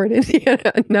said the word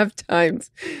Indiana enough times,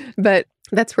 but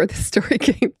that's where the story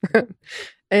came from.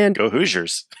 And go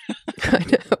Hoosiers. I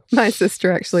know. My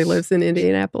sister actually lives in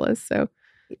Indianapolis, so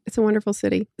it's a wonderful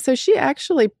city. So she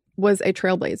actually was a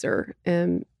trailblazer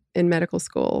in medical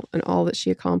school and all that she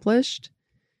accomplished.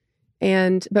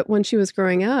 But when she was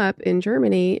growing up in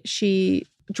Germany, she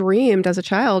dreamed as a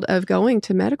child of going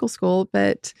to medical school,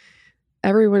 but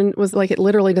everyone was like, it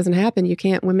literally doesn't happen.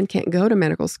 Women can't go to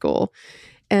medical school.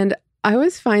 And I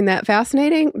always find that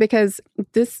fascinating, because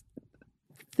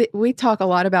we talk a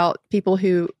lot about people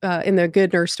who, in the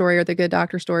good nurse story or the good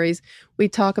doctor stories, we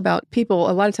talk about people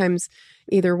a lot of times,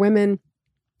 either women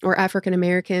or African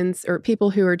Americans, or people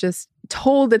who are just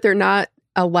told that they're not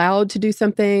allowed to do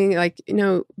something, like,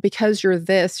 because you're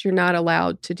this, you're not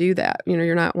allowed to do that.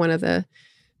 You're not one of the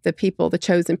people, the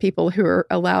chosen people who are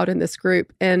allowed in this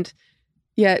group. And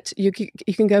yet you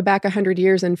can go back 100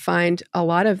 years and find a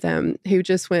lot of them who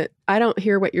just went, I don't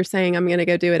hear what you're saying, I'm going to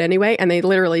go do it anyway. And they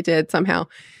literally did somehow.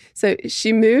 So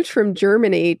she moved from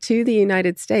Germany to the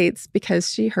United States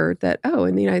because she heard that,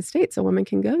 in the United States, a woman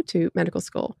can go to medical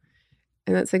school.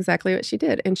 And that's exactly what she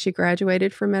did. And she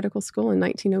graduated from medical school in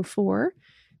 1904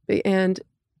 and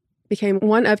became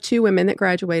one of 2 women that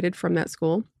graduated from that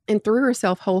school and threw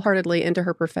herself wholeheartedly into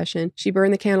her profession. She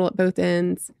burned the candle at both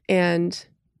ends, and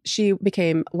she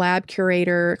became lab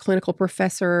curator, clinical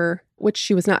professor, which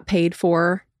she was not paid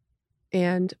for,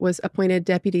 and was appointed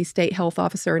deputy state health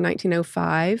officer in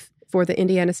 1905 for the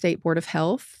Indiana State Board of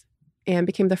Health, and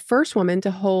became the first woman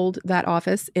to hold that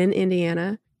office in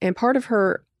Indiana. And part of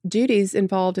her duties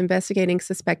involved investigating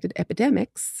suspected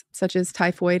epidemics, such as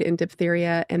typhoid and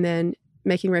diphtheria, and then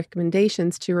making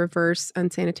recommendations to reverse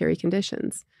unsanitary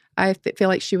conditions. I feel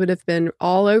like she would have been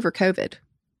all over COVID.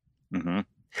 Mm-hmm.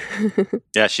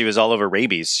 Yeah, she was all over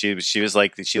rabies. She was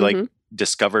like,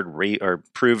 discovered or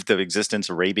proved the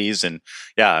existence of rabies. And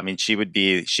yeah, I mean,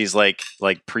 she's like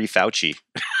pre-Fauci.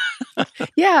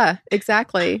 Yeah,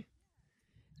 exactly.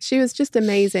 She was just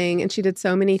amazing, and she did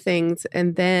so many things.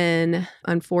 And then,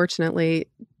 unfortunately,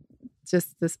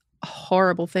 just this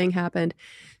horrible thing happened.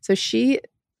 So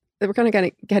we're kind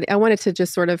of I wanted to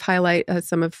just sort of highlight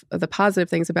some of the positive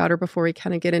things about her before we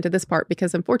kind of get into this part,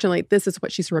 because unfortunately, this is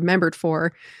what she's remembered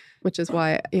for, which is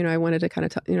why, I wanted to kind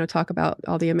of talk about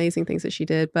all the amazing things that she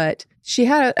did. But she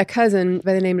had a cousin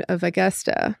by the name of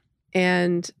Augusta.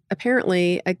 And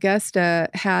apparently Augusta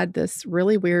had this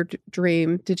really weird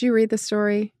dream. Did you read the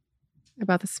story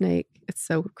about the snake? It's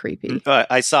so creepy.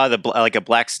 I saw like a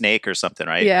black snake or something,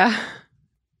 right? Yeah.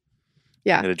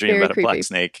 Yeah. I had a dream about a black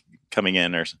snake coming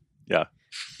in yeah.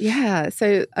 Yeah.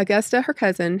 So Augusta, her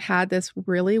cousin, had this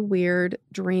really weird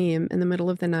dream in the middle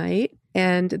of the night.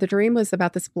 And the dream was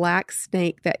about this black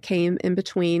snake that came in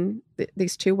between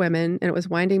these 2 women, and it was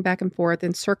winding back and forth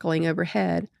and circling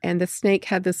overhead. And the snake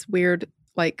had this weird,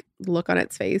 look on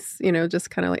its face, just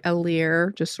kind of like a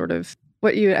leer, just sort of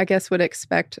what you, I guess, would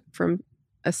expect from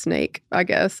a snake, I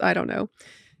guess. I don't know.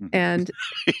 And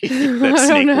That I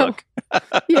snake don't know. look.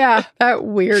 Yeah, that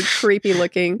weird, creepy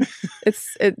looking.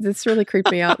 It's really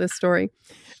creeped me out, this story.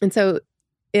 And so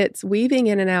it's weaving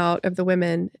in and out of the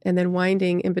women and then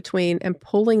winding in between and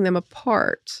pulling them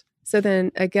apart. So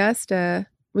then Augusta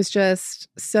was just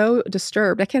so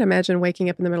disturbed. I can't imagine waking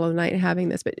up in the middle of the night and having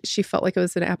this, but she felt like it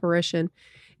was an apparition.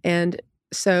 And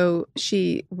so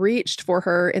she reached for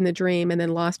her in the dream and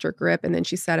then lost her grip. And then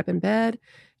she sat up in bed,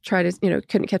 tried to,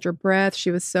 couldn't catch her breath.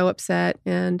 She was so upset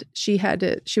and she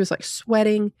was like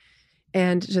sweating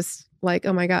and just like,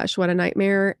 oh my gosh, what a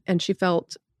nightmare. And she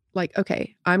felt like,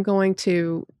 okay, I'm going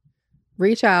to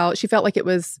reach out. She felt like it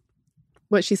was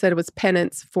what she said was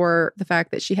penance for the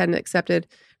fact that she hadn't accepted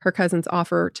her cousin's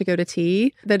offer to go to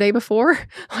tea the day before.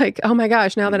 Like, oh my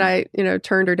gosh, now that I,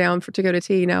 turned her down to go to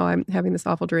tea, now I'm having this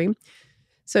awful dream.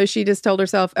 So she just told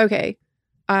herself, okay,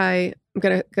 I'm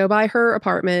going to go by her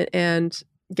apartment and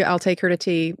I'll take her to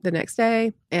tea the next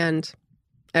day and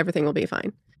everything will be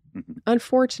fine. Mm-hmm.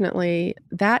 Unfortunately,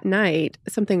 that night,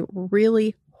 something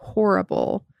really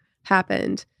horrible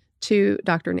happened to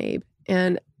Dr. Nabe.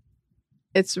 And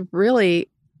it's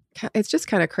just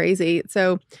kind of crazy.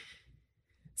 So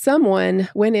someone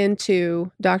went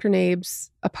into Dr. Nabe's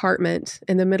apartment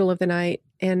in the middle of the night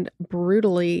and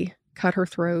brutally cut her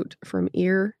throat from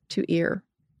ear to ear.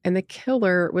 And the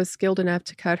killer was skilled enough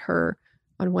to cut her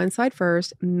on one side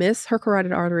first, miss her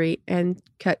carotid artery, and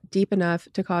cut deep enough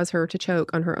to cause her to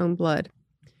choke on her own blood.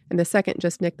 And the second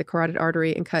just nicked the carotid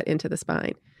artery and cut into the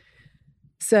spine.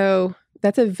 So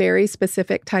that's a very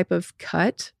specific type of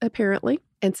cut, apparently.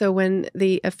 And so when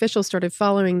the officials started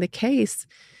following the case,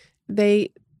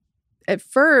 at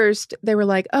first they were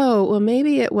like, oh, well,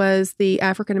 maybe it was the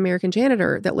African-American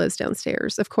janitor that lives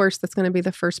downstairs. Of course, that's going to be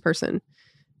the first person,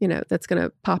 that's going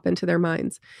to pop into their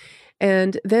minds.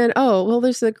 And then, oh, well,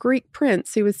 there's a Greek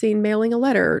prince who was seen mailing a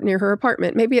letter near her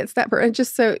apartment. Maybe it's that person.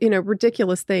 Just so,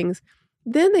 ridiculous things.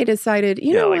 Then they decided,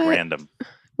 you know like what? random.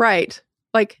 Right.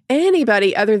 Like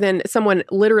anybody other than someone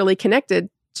literally connected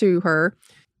to her.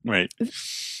 Right.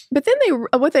 But then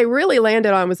what they really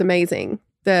landed on was amazing.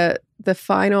 The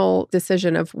final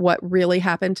decision of what really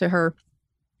happened to her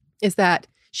is that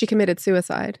she committed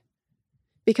suicide.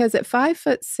 Because at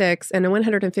 5'6" and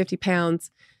 150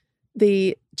 pounds,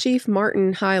 the Chief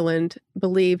Martin Highland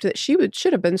believed that she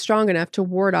should have been strong enough to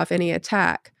ward off any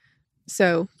attack.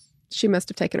 So she must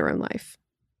have taken her own life.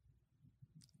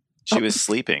 She was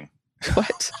sleeping.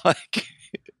 What? I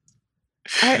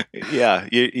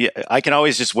can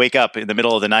always just wake up in the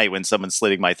middle of the night when someone's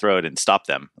slitting my throat and stop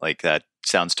them. Like that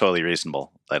sounds totally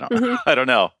reasonable. I don't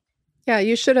know. Yeah,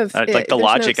 you should have. Like the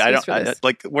logic.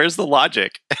 Where's the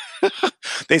logic?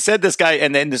 They said this guy,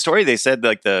 and then the story they said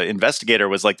like the investigator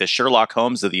was like the Sherlock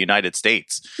Holmes of the United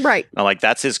States. Right. I'm like,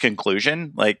 that's his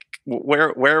conclusion. Like,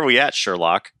 where are we at,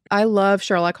 Sherlock? I love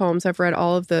Sherlock Holmes. I've read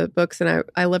all of the books, and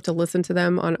I love to listen to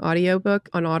them on audiobook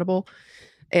on Audible.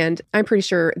 And I'm pretty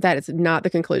sure that is not the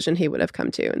conclusion he would have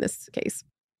come to in this case.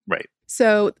 Right.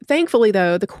 So thankfully,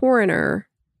 though, the coroner,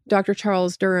 Dr.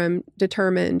 Charles Durham,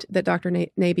 determined that Dr.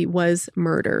 Nabe was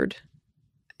murdered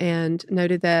and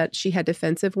noted that she had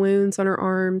defensive wounds on her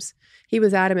arms. He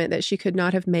was adamant that she could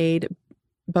not have made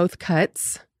both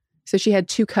cuts. So she had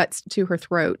 2 cuts to her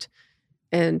throat.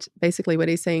 And basically what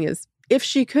he's saying is if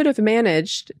she could have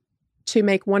managed to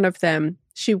make one of them,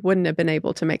 she wouldn't have been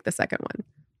able to make the second one.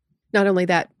 Not only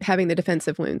that, having the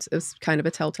defensive wounds is kind of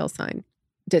a telltale sign.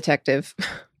 Detective.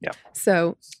 Yeah.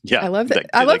 So yeah, I love that.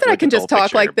 I love that I can just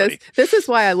talk like this. Buddy. This is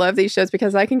why I love these shows,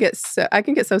 because I can get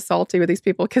so salty with these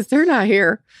people because they're not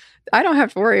here. I don't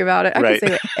have to worry about it. I can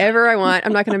say whatever I want.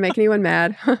 I'm not going to make anyone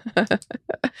mad.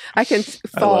 I can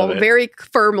fall very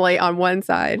firmly on one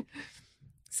side.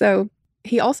 So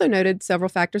he also noted several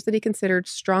factors that he considered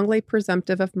strongly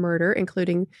presumptive of murder,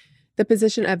 including the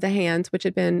position of the hands, which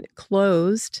had been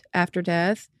closed after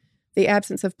death, the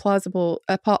absence of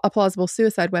a plausible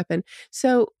suicide weapon.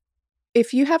 So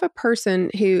if you have a person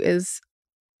who is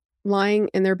lying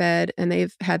in their bed and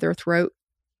they've had their throat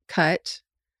cut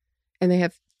and they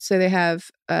have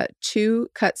 2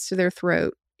 cuts to their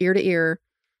throat, ear to ear,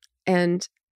 and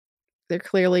they're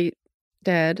clearly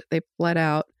dead, they bled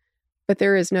out, but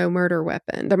there is no murder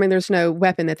weapon. I mean, there's no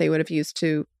weapon that they would have used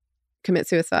to commit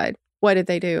suicide. What did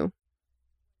they do?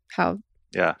 How?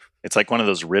 Yeah. It's like one of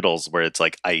those riddles where it's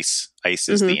like ice. Ice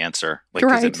is the answer. Like,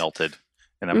 because it melted.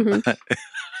 And I'm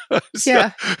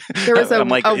yeah. There was I'm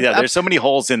like, there's so many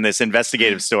holes in this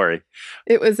investigative story.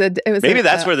 It was maybe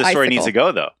that's where the story needs to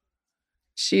go, though.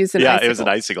 She's an icicle. It was an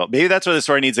icicle. Maybe that's where the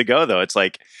story needs to go, though. It's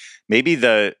like maybe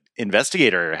the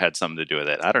investigator had something to do with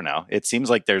it. I don't know. It seems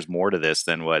like there's more to this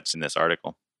than what's in this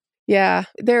article. Yeah,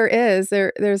 there is.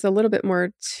 There's a little bit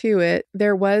more to it.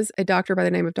 There was a doctor by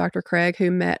the name of Dr. Craig who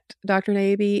met Dr.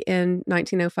 Naby in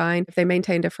 1905. They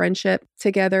maintained a friendship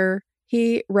together.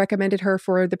 He recommended her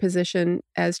for the position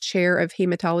as chair of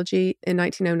hematology in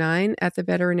 1909 at the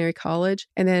Veterinary College.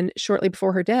 And then shortly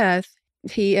before her death,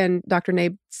 he and Dr.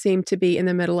 Nabe seemed to be in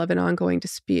the middle of an ongoing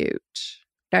dispute.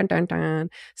 Dun, dun, dun.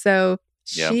 So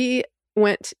she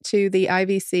went to the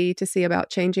IVC to see about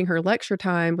changing her lecture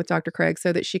time with Dr. Craig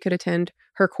so that she could attend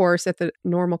her course at the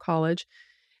normal college.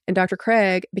 And Dr.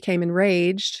 Craig became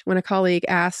enraged when a colleague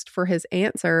asked for his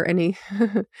answer, and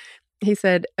he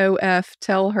said, "OF,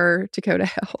 tell her to go to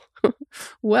hell."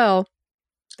 Well,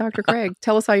 Dr. Craig,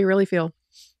 tell us how you really feel.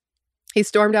 He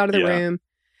stormed out of the room.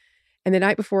 And the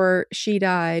night before she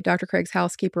died, Dr. Craig's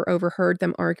housekeeper overheard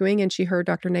them arguing, and she heard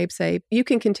Dr. Nabe say, "You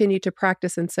can continue to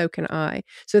practice and so can I."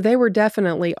 So they were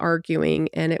definitely arguing,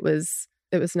 and it was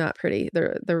not pretty,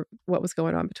 what was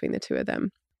going on between the two of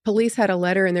them. Police had a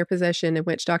letter in their possession in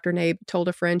which Dr. Nabe told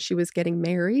a friend she was getting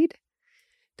married.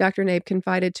 Dr. Nabe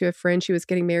confided to a friend she was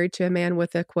getting married to a man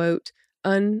with a, quote,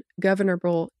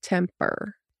 ungovernable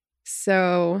temper.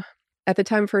 So at the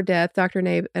time of her death, Dr.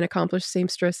 Nabe, an accomplished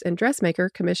seamstress and dressmaker,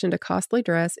 commissioned a costly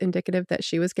dress indicative that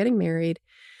she was getting married.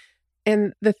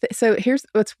 And so here's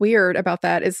what's weird about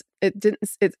that is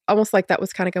it's almost like that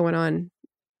was kind of going on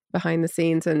behind the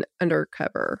scenes and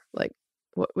undercover. Like,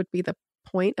 what would be the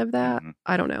point of that? Mm-hmm.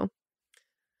 I don't know.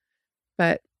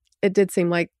 But it did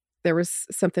seem like there was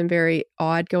something very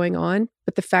odd going on.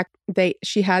 But the fact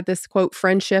she had this, quote,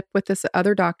 friendship with this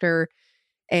other doctor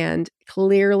and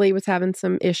clearly was having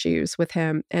some issues with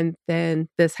him. And then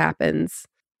this happens.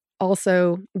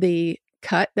 Also, the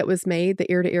cut that was made, the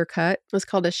ear-to-ear cut, was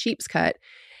called a sheep's cut.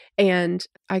 And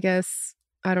I guess,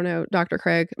 I don't know, Dr.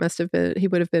 Craig he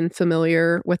would have been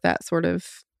familiar with that sort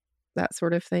of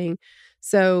thing.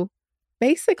 So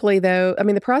basically, though, I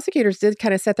mean, the prosecutors did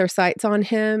kind of set their sights on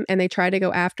him and they tried to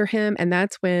go after him. And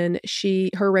that's when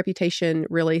her reputation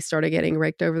really started getting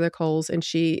raked over the coals. And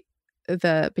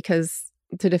because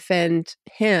to defend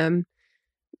him,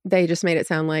 they just made it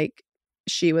sound like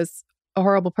she was a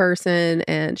horrible person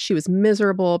and she was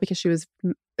miserable because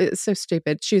it's so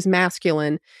stupid. She was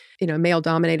masculine, male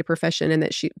dominated profession. And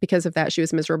that because of that, she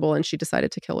was miserable and she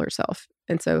decided to kill herself.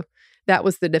 And so that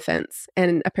was the defense.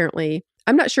 And apparently,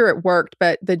 I'm not sure it worked,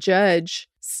 but the judge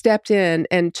stepped in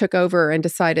and took over and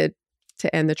decided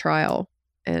to end the trial.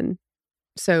 And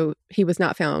so he was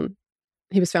found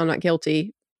not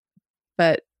guilty,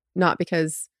 but not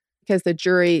because the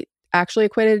jury actually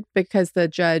acquitted, because the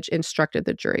judge instructed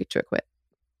the jury to acquit.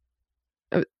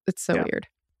 It's so weird.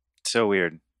 So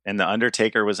weird. And the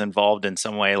undertaker was involved in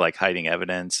some way, like hiding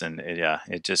evidence. And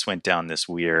it just went down this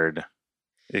weird,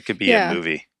 it could be a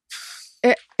movie.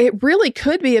 It really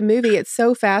could be a movie. It's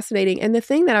so fascinating. And the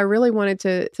thing that I really wanted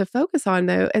to focus on,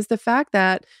 though, is the fact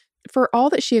that for all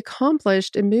that she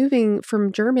accomplished in moving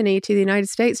from Germany to the United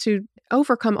States to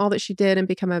overcome all that she did and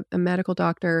become a medical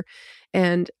doctor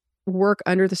and work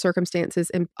under the circumstances,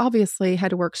 and obviously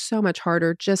had to work so much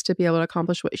harder just to be able to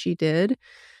accomplish what she did.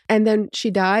 And then she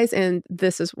dies, and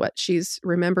this is what she's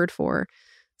remembered for.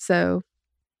 So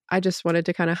I just wanted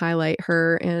to kind of highlight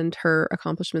her and her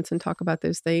accomplishments and talk about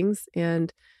those things.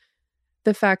 And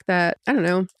the fact that, I don't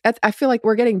know, I feel like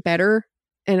we're getting better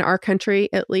in our country,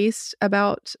 at least,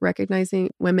 about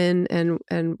recognizing women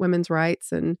and women's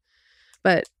rights.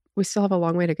 But we still have a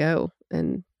long way to go.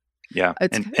 And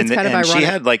it's kind of ironic. She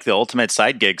had like the ultimate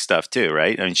side gig stuff too,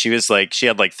 right? I mean, she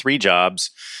had like 3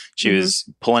 jobs. She was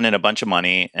pulling in a bunch of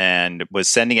money and was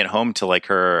sending it home to like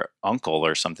her uncle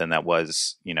or something that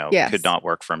was, could not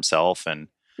work for himself. And,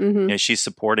 she's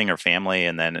supporting her family.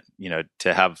 And then,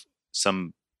 to have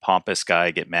some pompous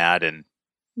guy get mad and,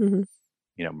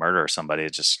 murder somebody,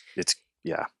 it's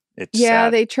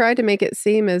sad. They tried to make it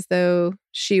seem as though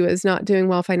she was not doing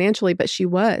well financially, but she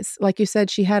was. Like you said,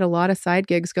 she had a lot of side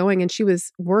gigs going and she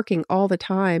was working all the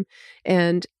time,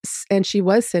 and she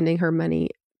was sending her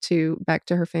money back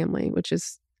to her family, which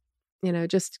is,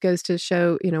 just goes to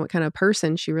show, what kind of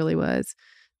person she really was.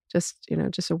 Just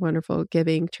a wonderful,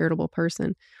 giving, charitable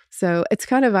person. So it's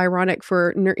kind of ironic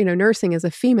for, nursing is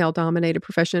a female dominated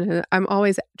profession. And I'm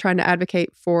always trying to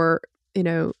advocate for,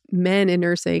 men in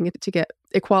nursing to get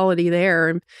equality there.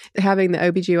 And having the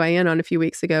OBGYN on a few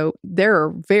weeks ago, there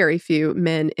are very few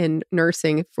men in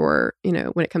nursing for,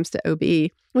 when it comes to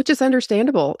OB, which is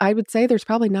understandable. I would say there's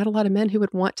probably not a lot of men who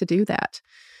would want to do that.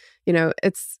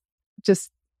 It's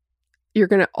just,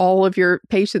 all of your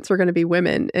patients are going to be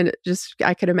women. And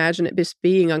I could imagine it just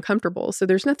being uncomfortable. So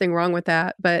there's nothing wrong with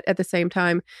that. But at the same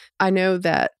time, I know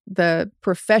that the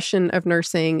profession of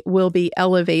nursing will be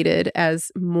elevated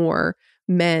as more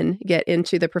men get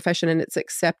into the profession and it's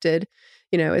accepted.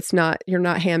 It's not, you're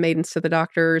not handmaidens to the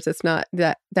doctors. It's not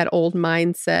that old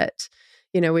mindset.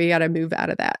 We got to move out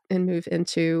of that and move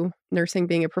into nursing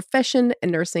being a profession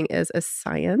and nursing is a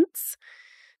science.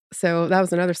 So that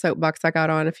was another soapbox I got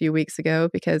on a few weeks ago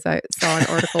because I saw an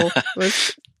article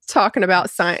was talking about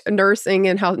nursing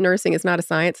and how nursing is not a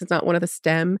science. It's not one of the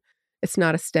STEM. It's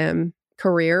not a STEM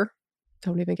career.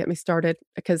 Don't even get me started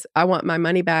because I want my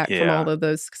money back from all of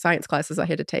those science classes I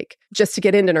had to take just to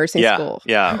get into nursing school.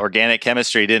 Yeah. Organic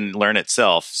chemistry didn't learn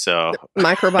itself. So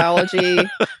microbiology.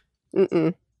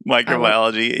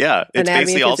 Microbiology. Yeah. It's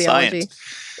basically all science.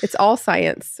 It's all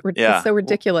science. It's so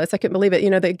ridiculous. I couldn't believe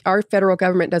it. Our federal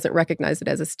government doesn't recognize it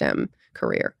as a STEM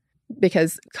career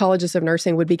because colleges of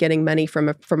nursing would be getting money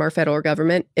from our federal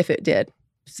government if it did.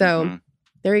 So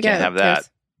there you go. Can't have that.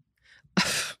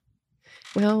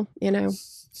 Well,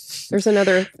 there's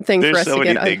another thing for us to get. There's so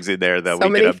many things in there that we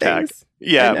could unpack. Things.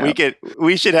 Yeah,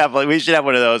 we should have one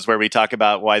of those where we talk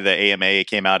about why the AMA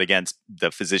came out against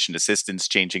the physician assistants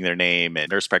changing their name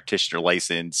and nurse practitioner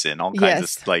license and all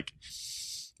kinds of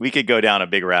we could go down a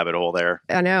big rabbit hole there.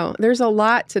 I know. There's a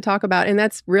lot to talk about. And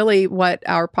that's really what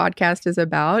our podcast is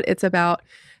about. It's about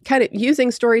kind of using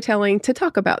storytelling to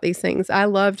talk about these things. I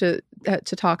love to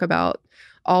talk about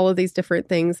all of these different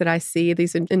things that I see,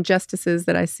 these injustices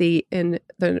that I see in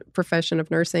the profession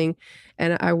of nursing.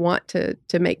 And I want to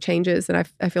make changes. And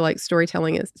I feel like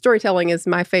storytelling is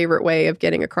my favorite way of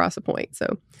getting across a point.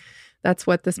 So that's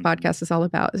what this podcast is all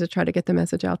about, is to try to get the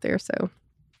message out there. So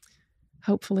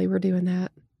hopefully we're doing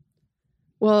that.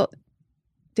 Well,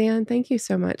 Dan, thank you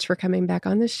so much for coming back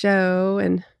on the show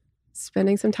and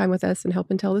spending some time with us and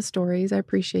helping tell the stories. I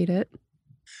appreciate it.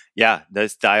 Yeah,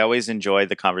 I always enjoy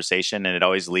the conversation, and it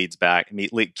always leads back.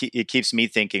 It keeps me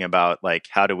thinking about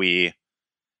how do we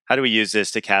use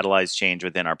this to catalyze change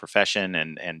within our profession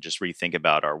and just rethink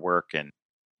about our work. And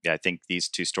I think these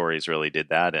two stories really did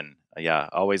that. And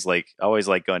always like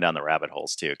going down the rabbit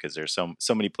holes too, because there's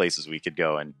so many places we could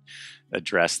go and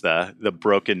address the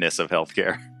brokenness of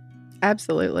healthcare.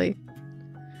 Absolutely.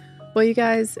 Well, you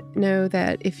guys know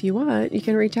that if you want, you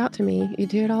can reach out to me. You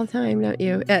do it all the time, don't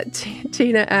you? At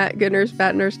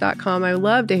tina@goodnursebadnurse.com. I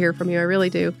love to hear from you. I really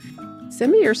do.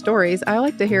 Send me your stories. I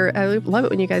like to hear. I love it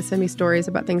when you guys send me stories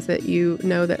about things that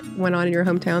that went on in your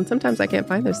hometown. Sometimes I can't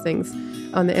find those things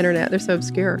on the internet. They're so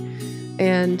obscure.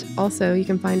 And also, you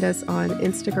can find us on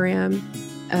Instagram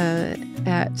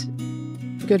at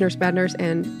Good Nurse Bad Nurse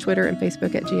and Twitter and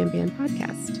Facebook at GNBN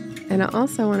Podcast. And I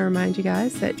also want to remind you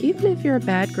guys that even if you're a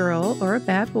bad girl or a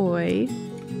bad boy,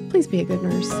 please be a good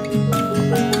nurse.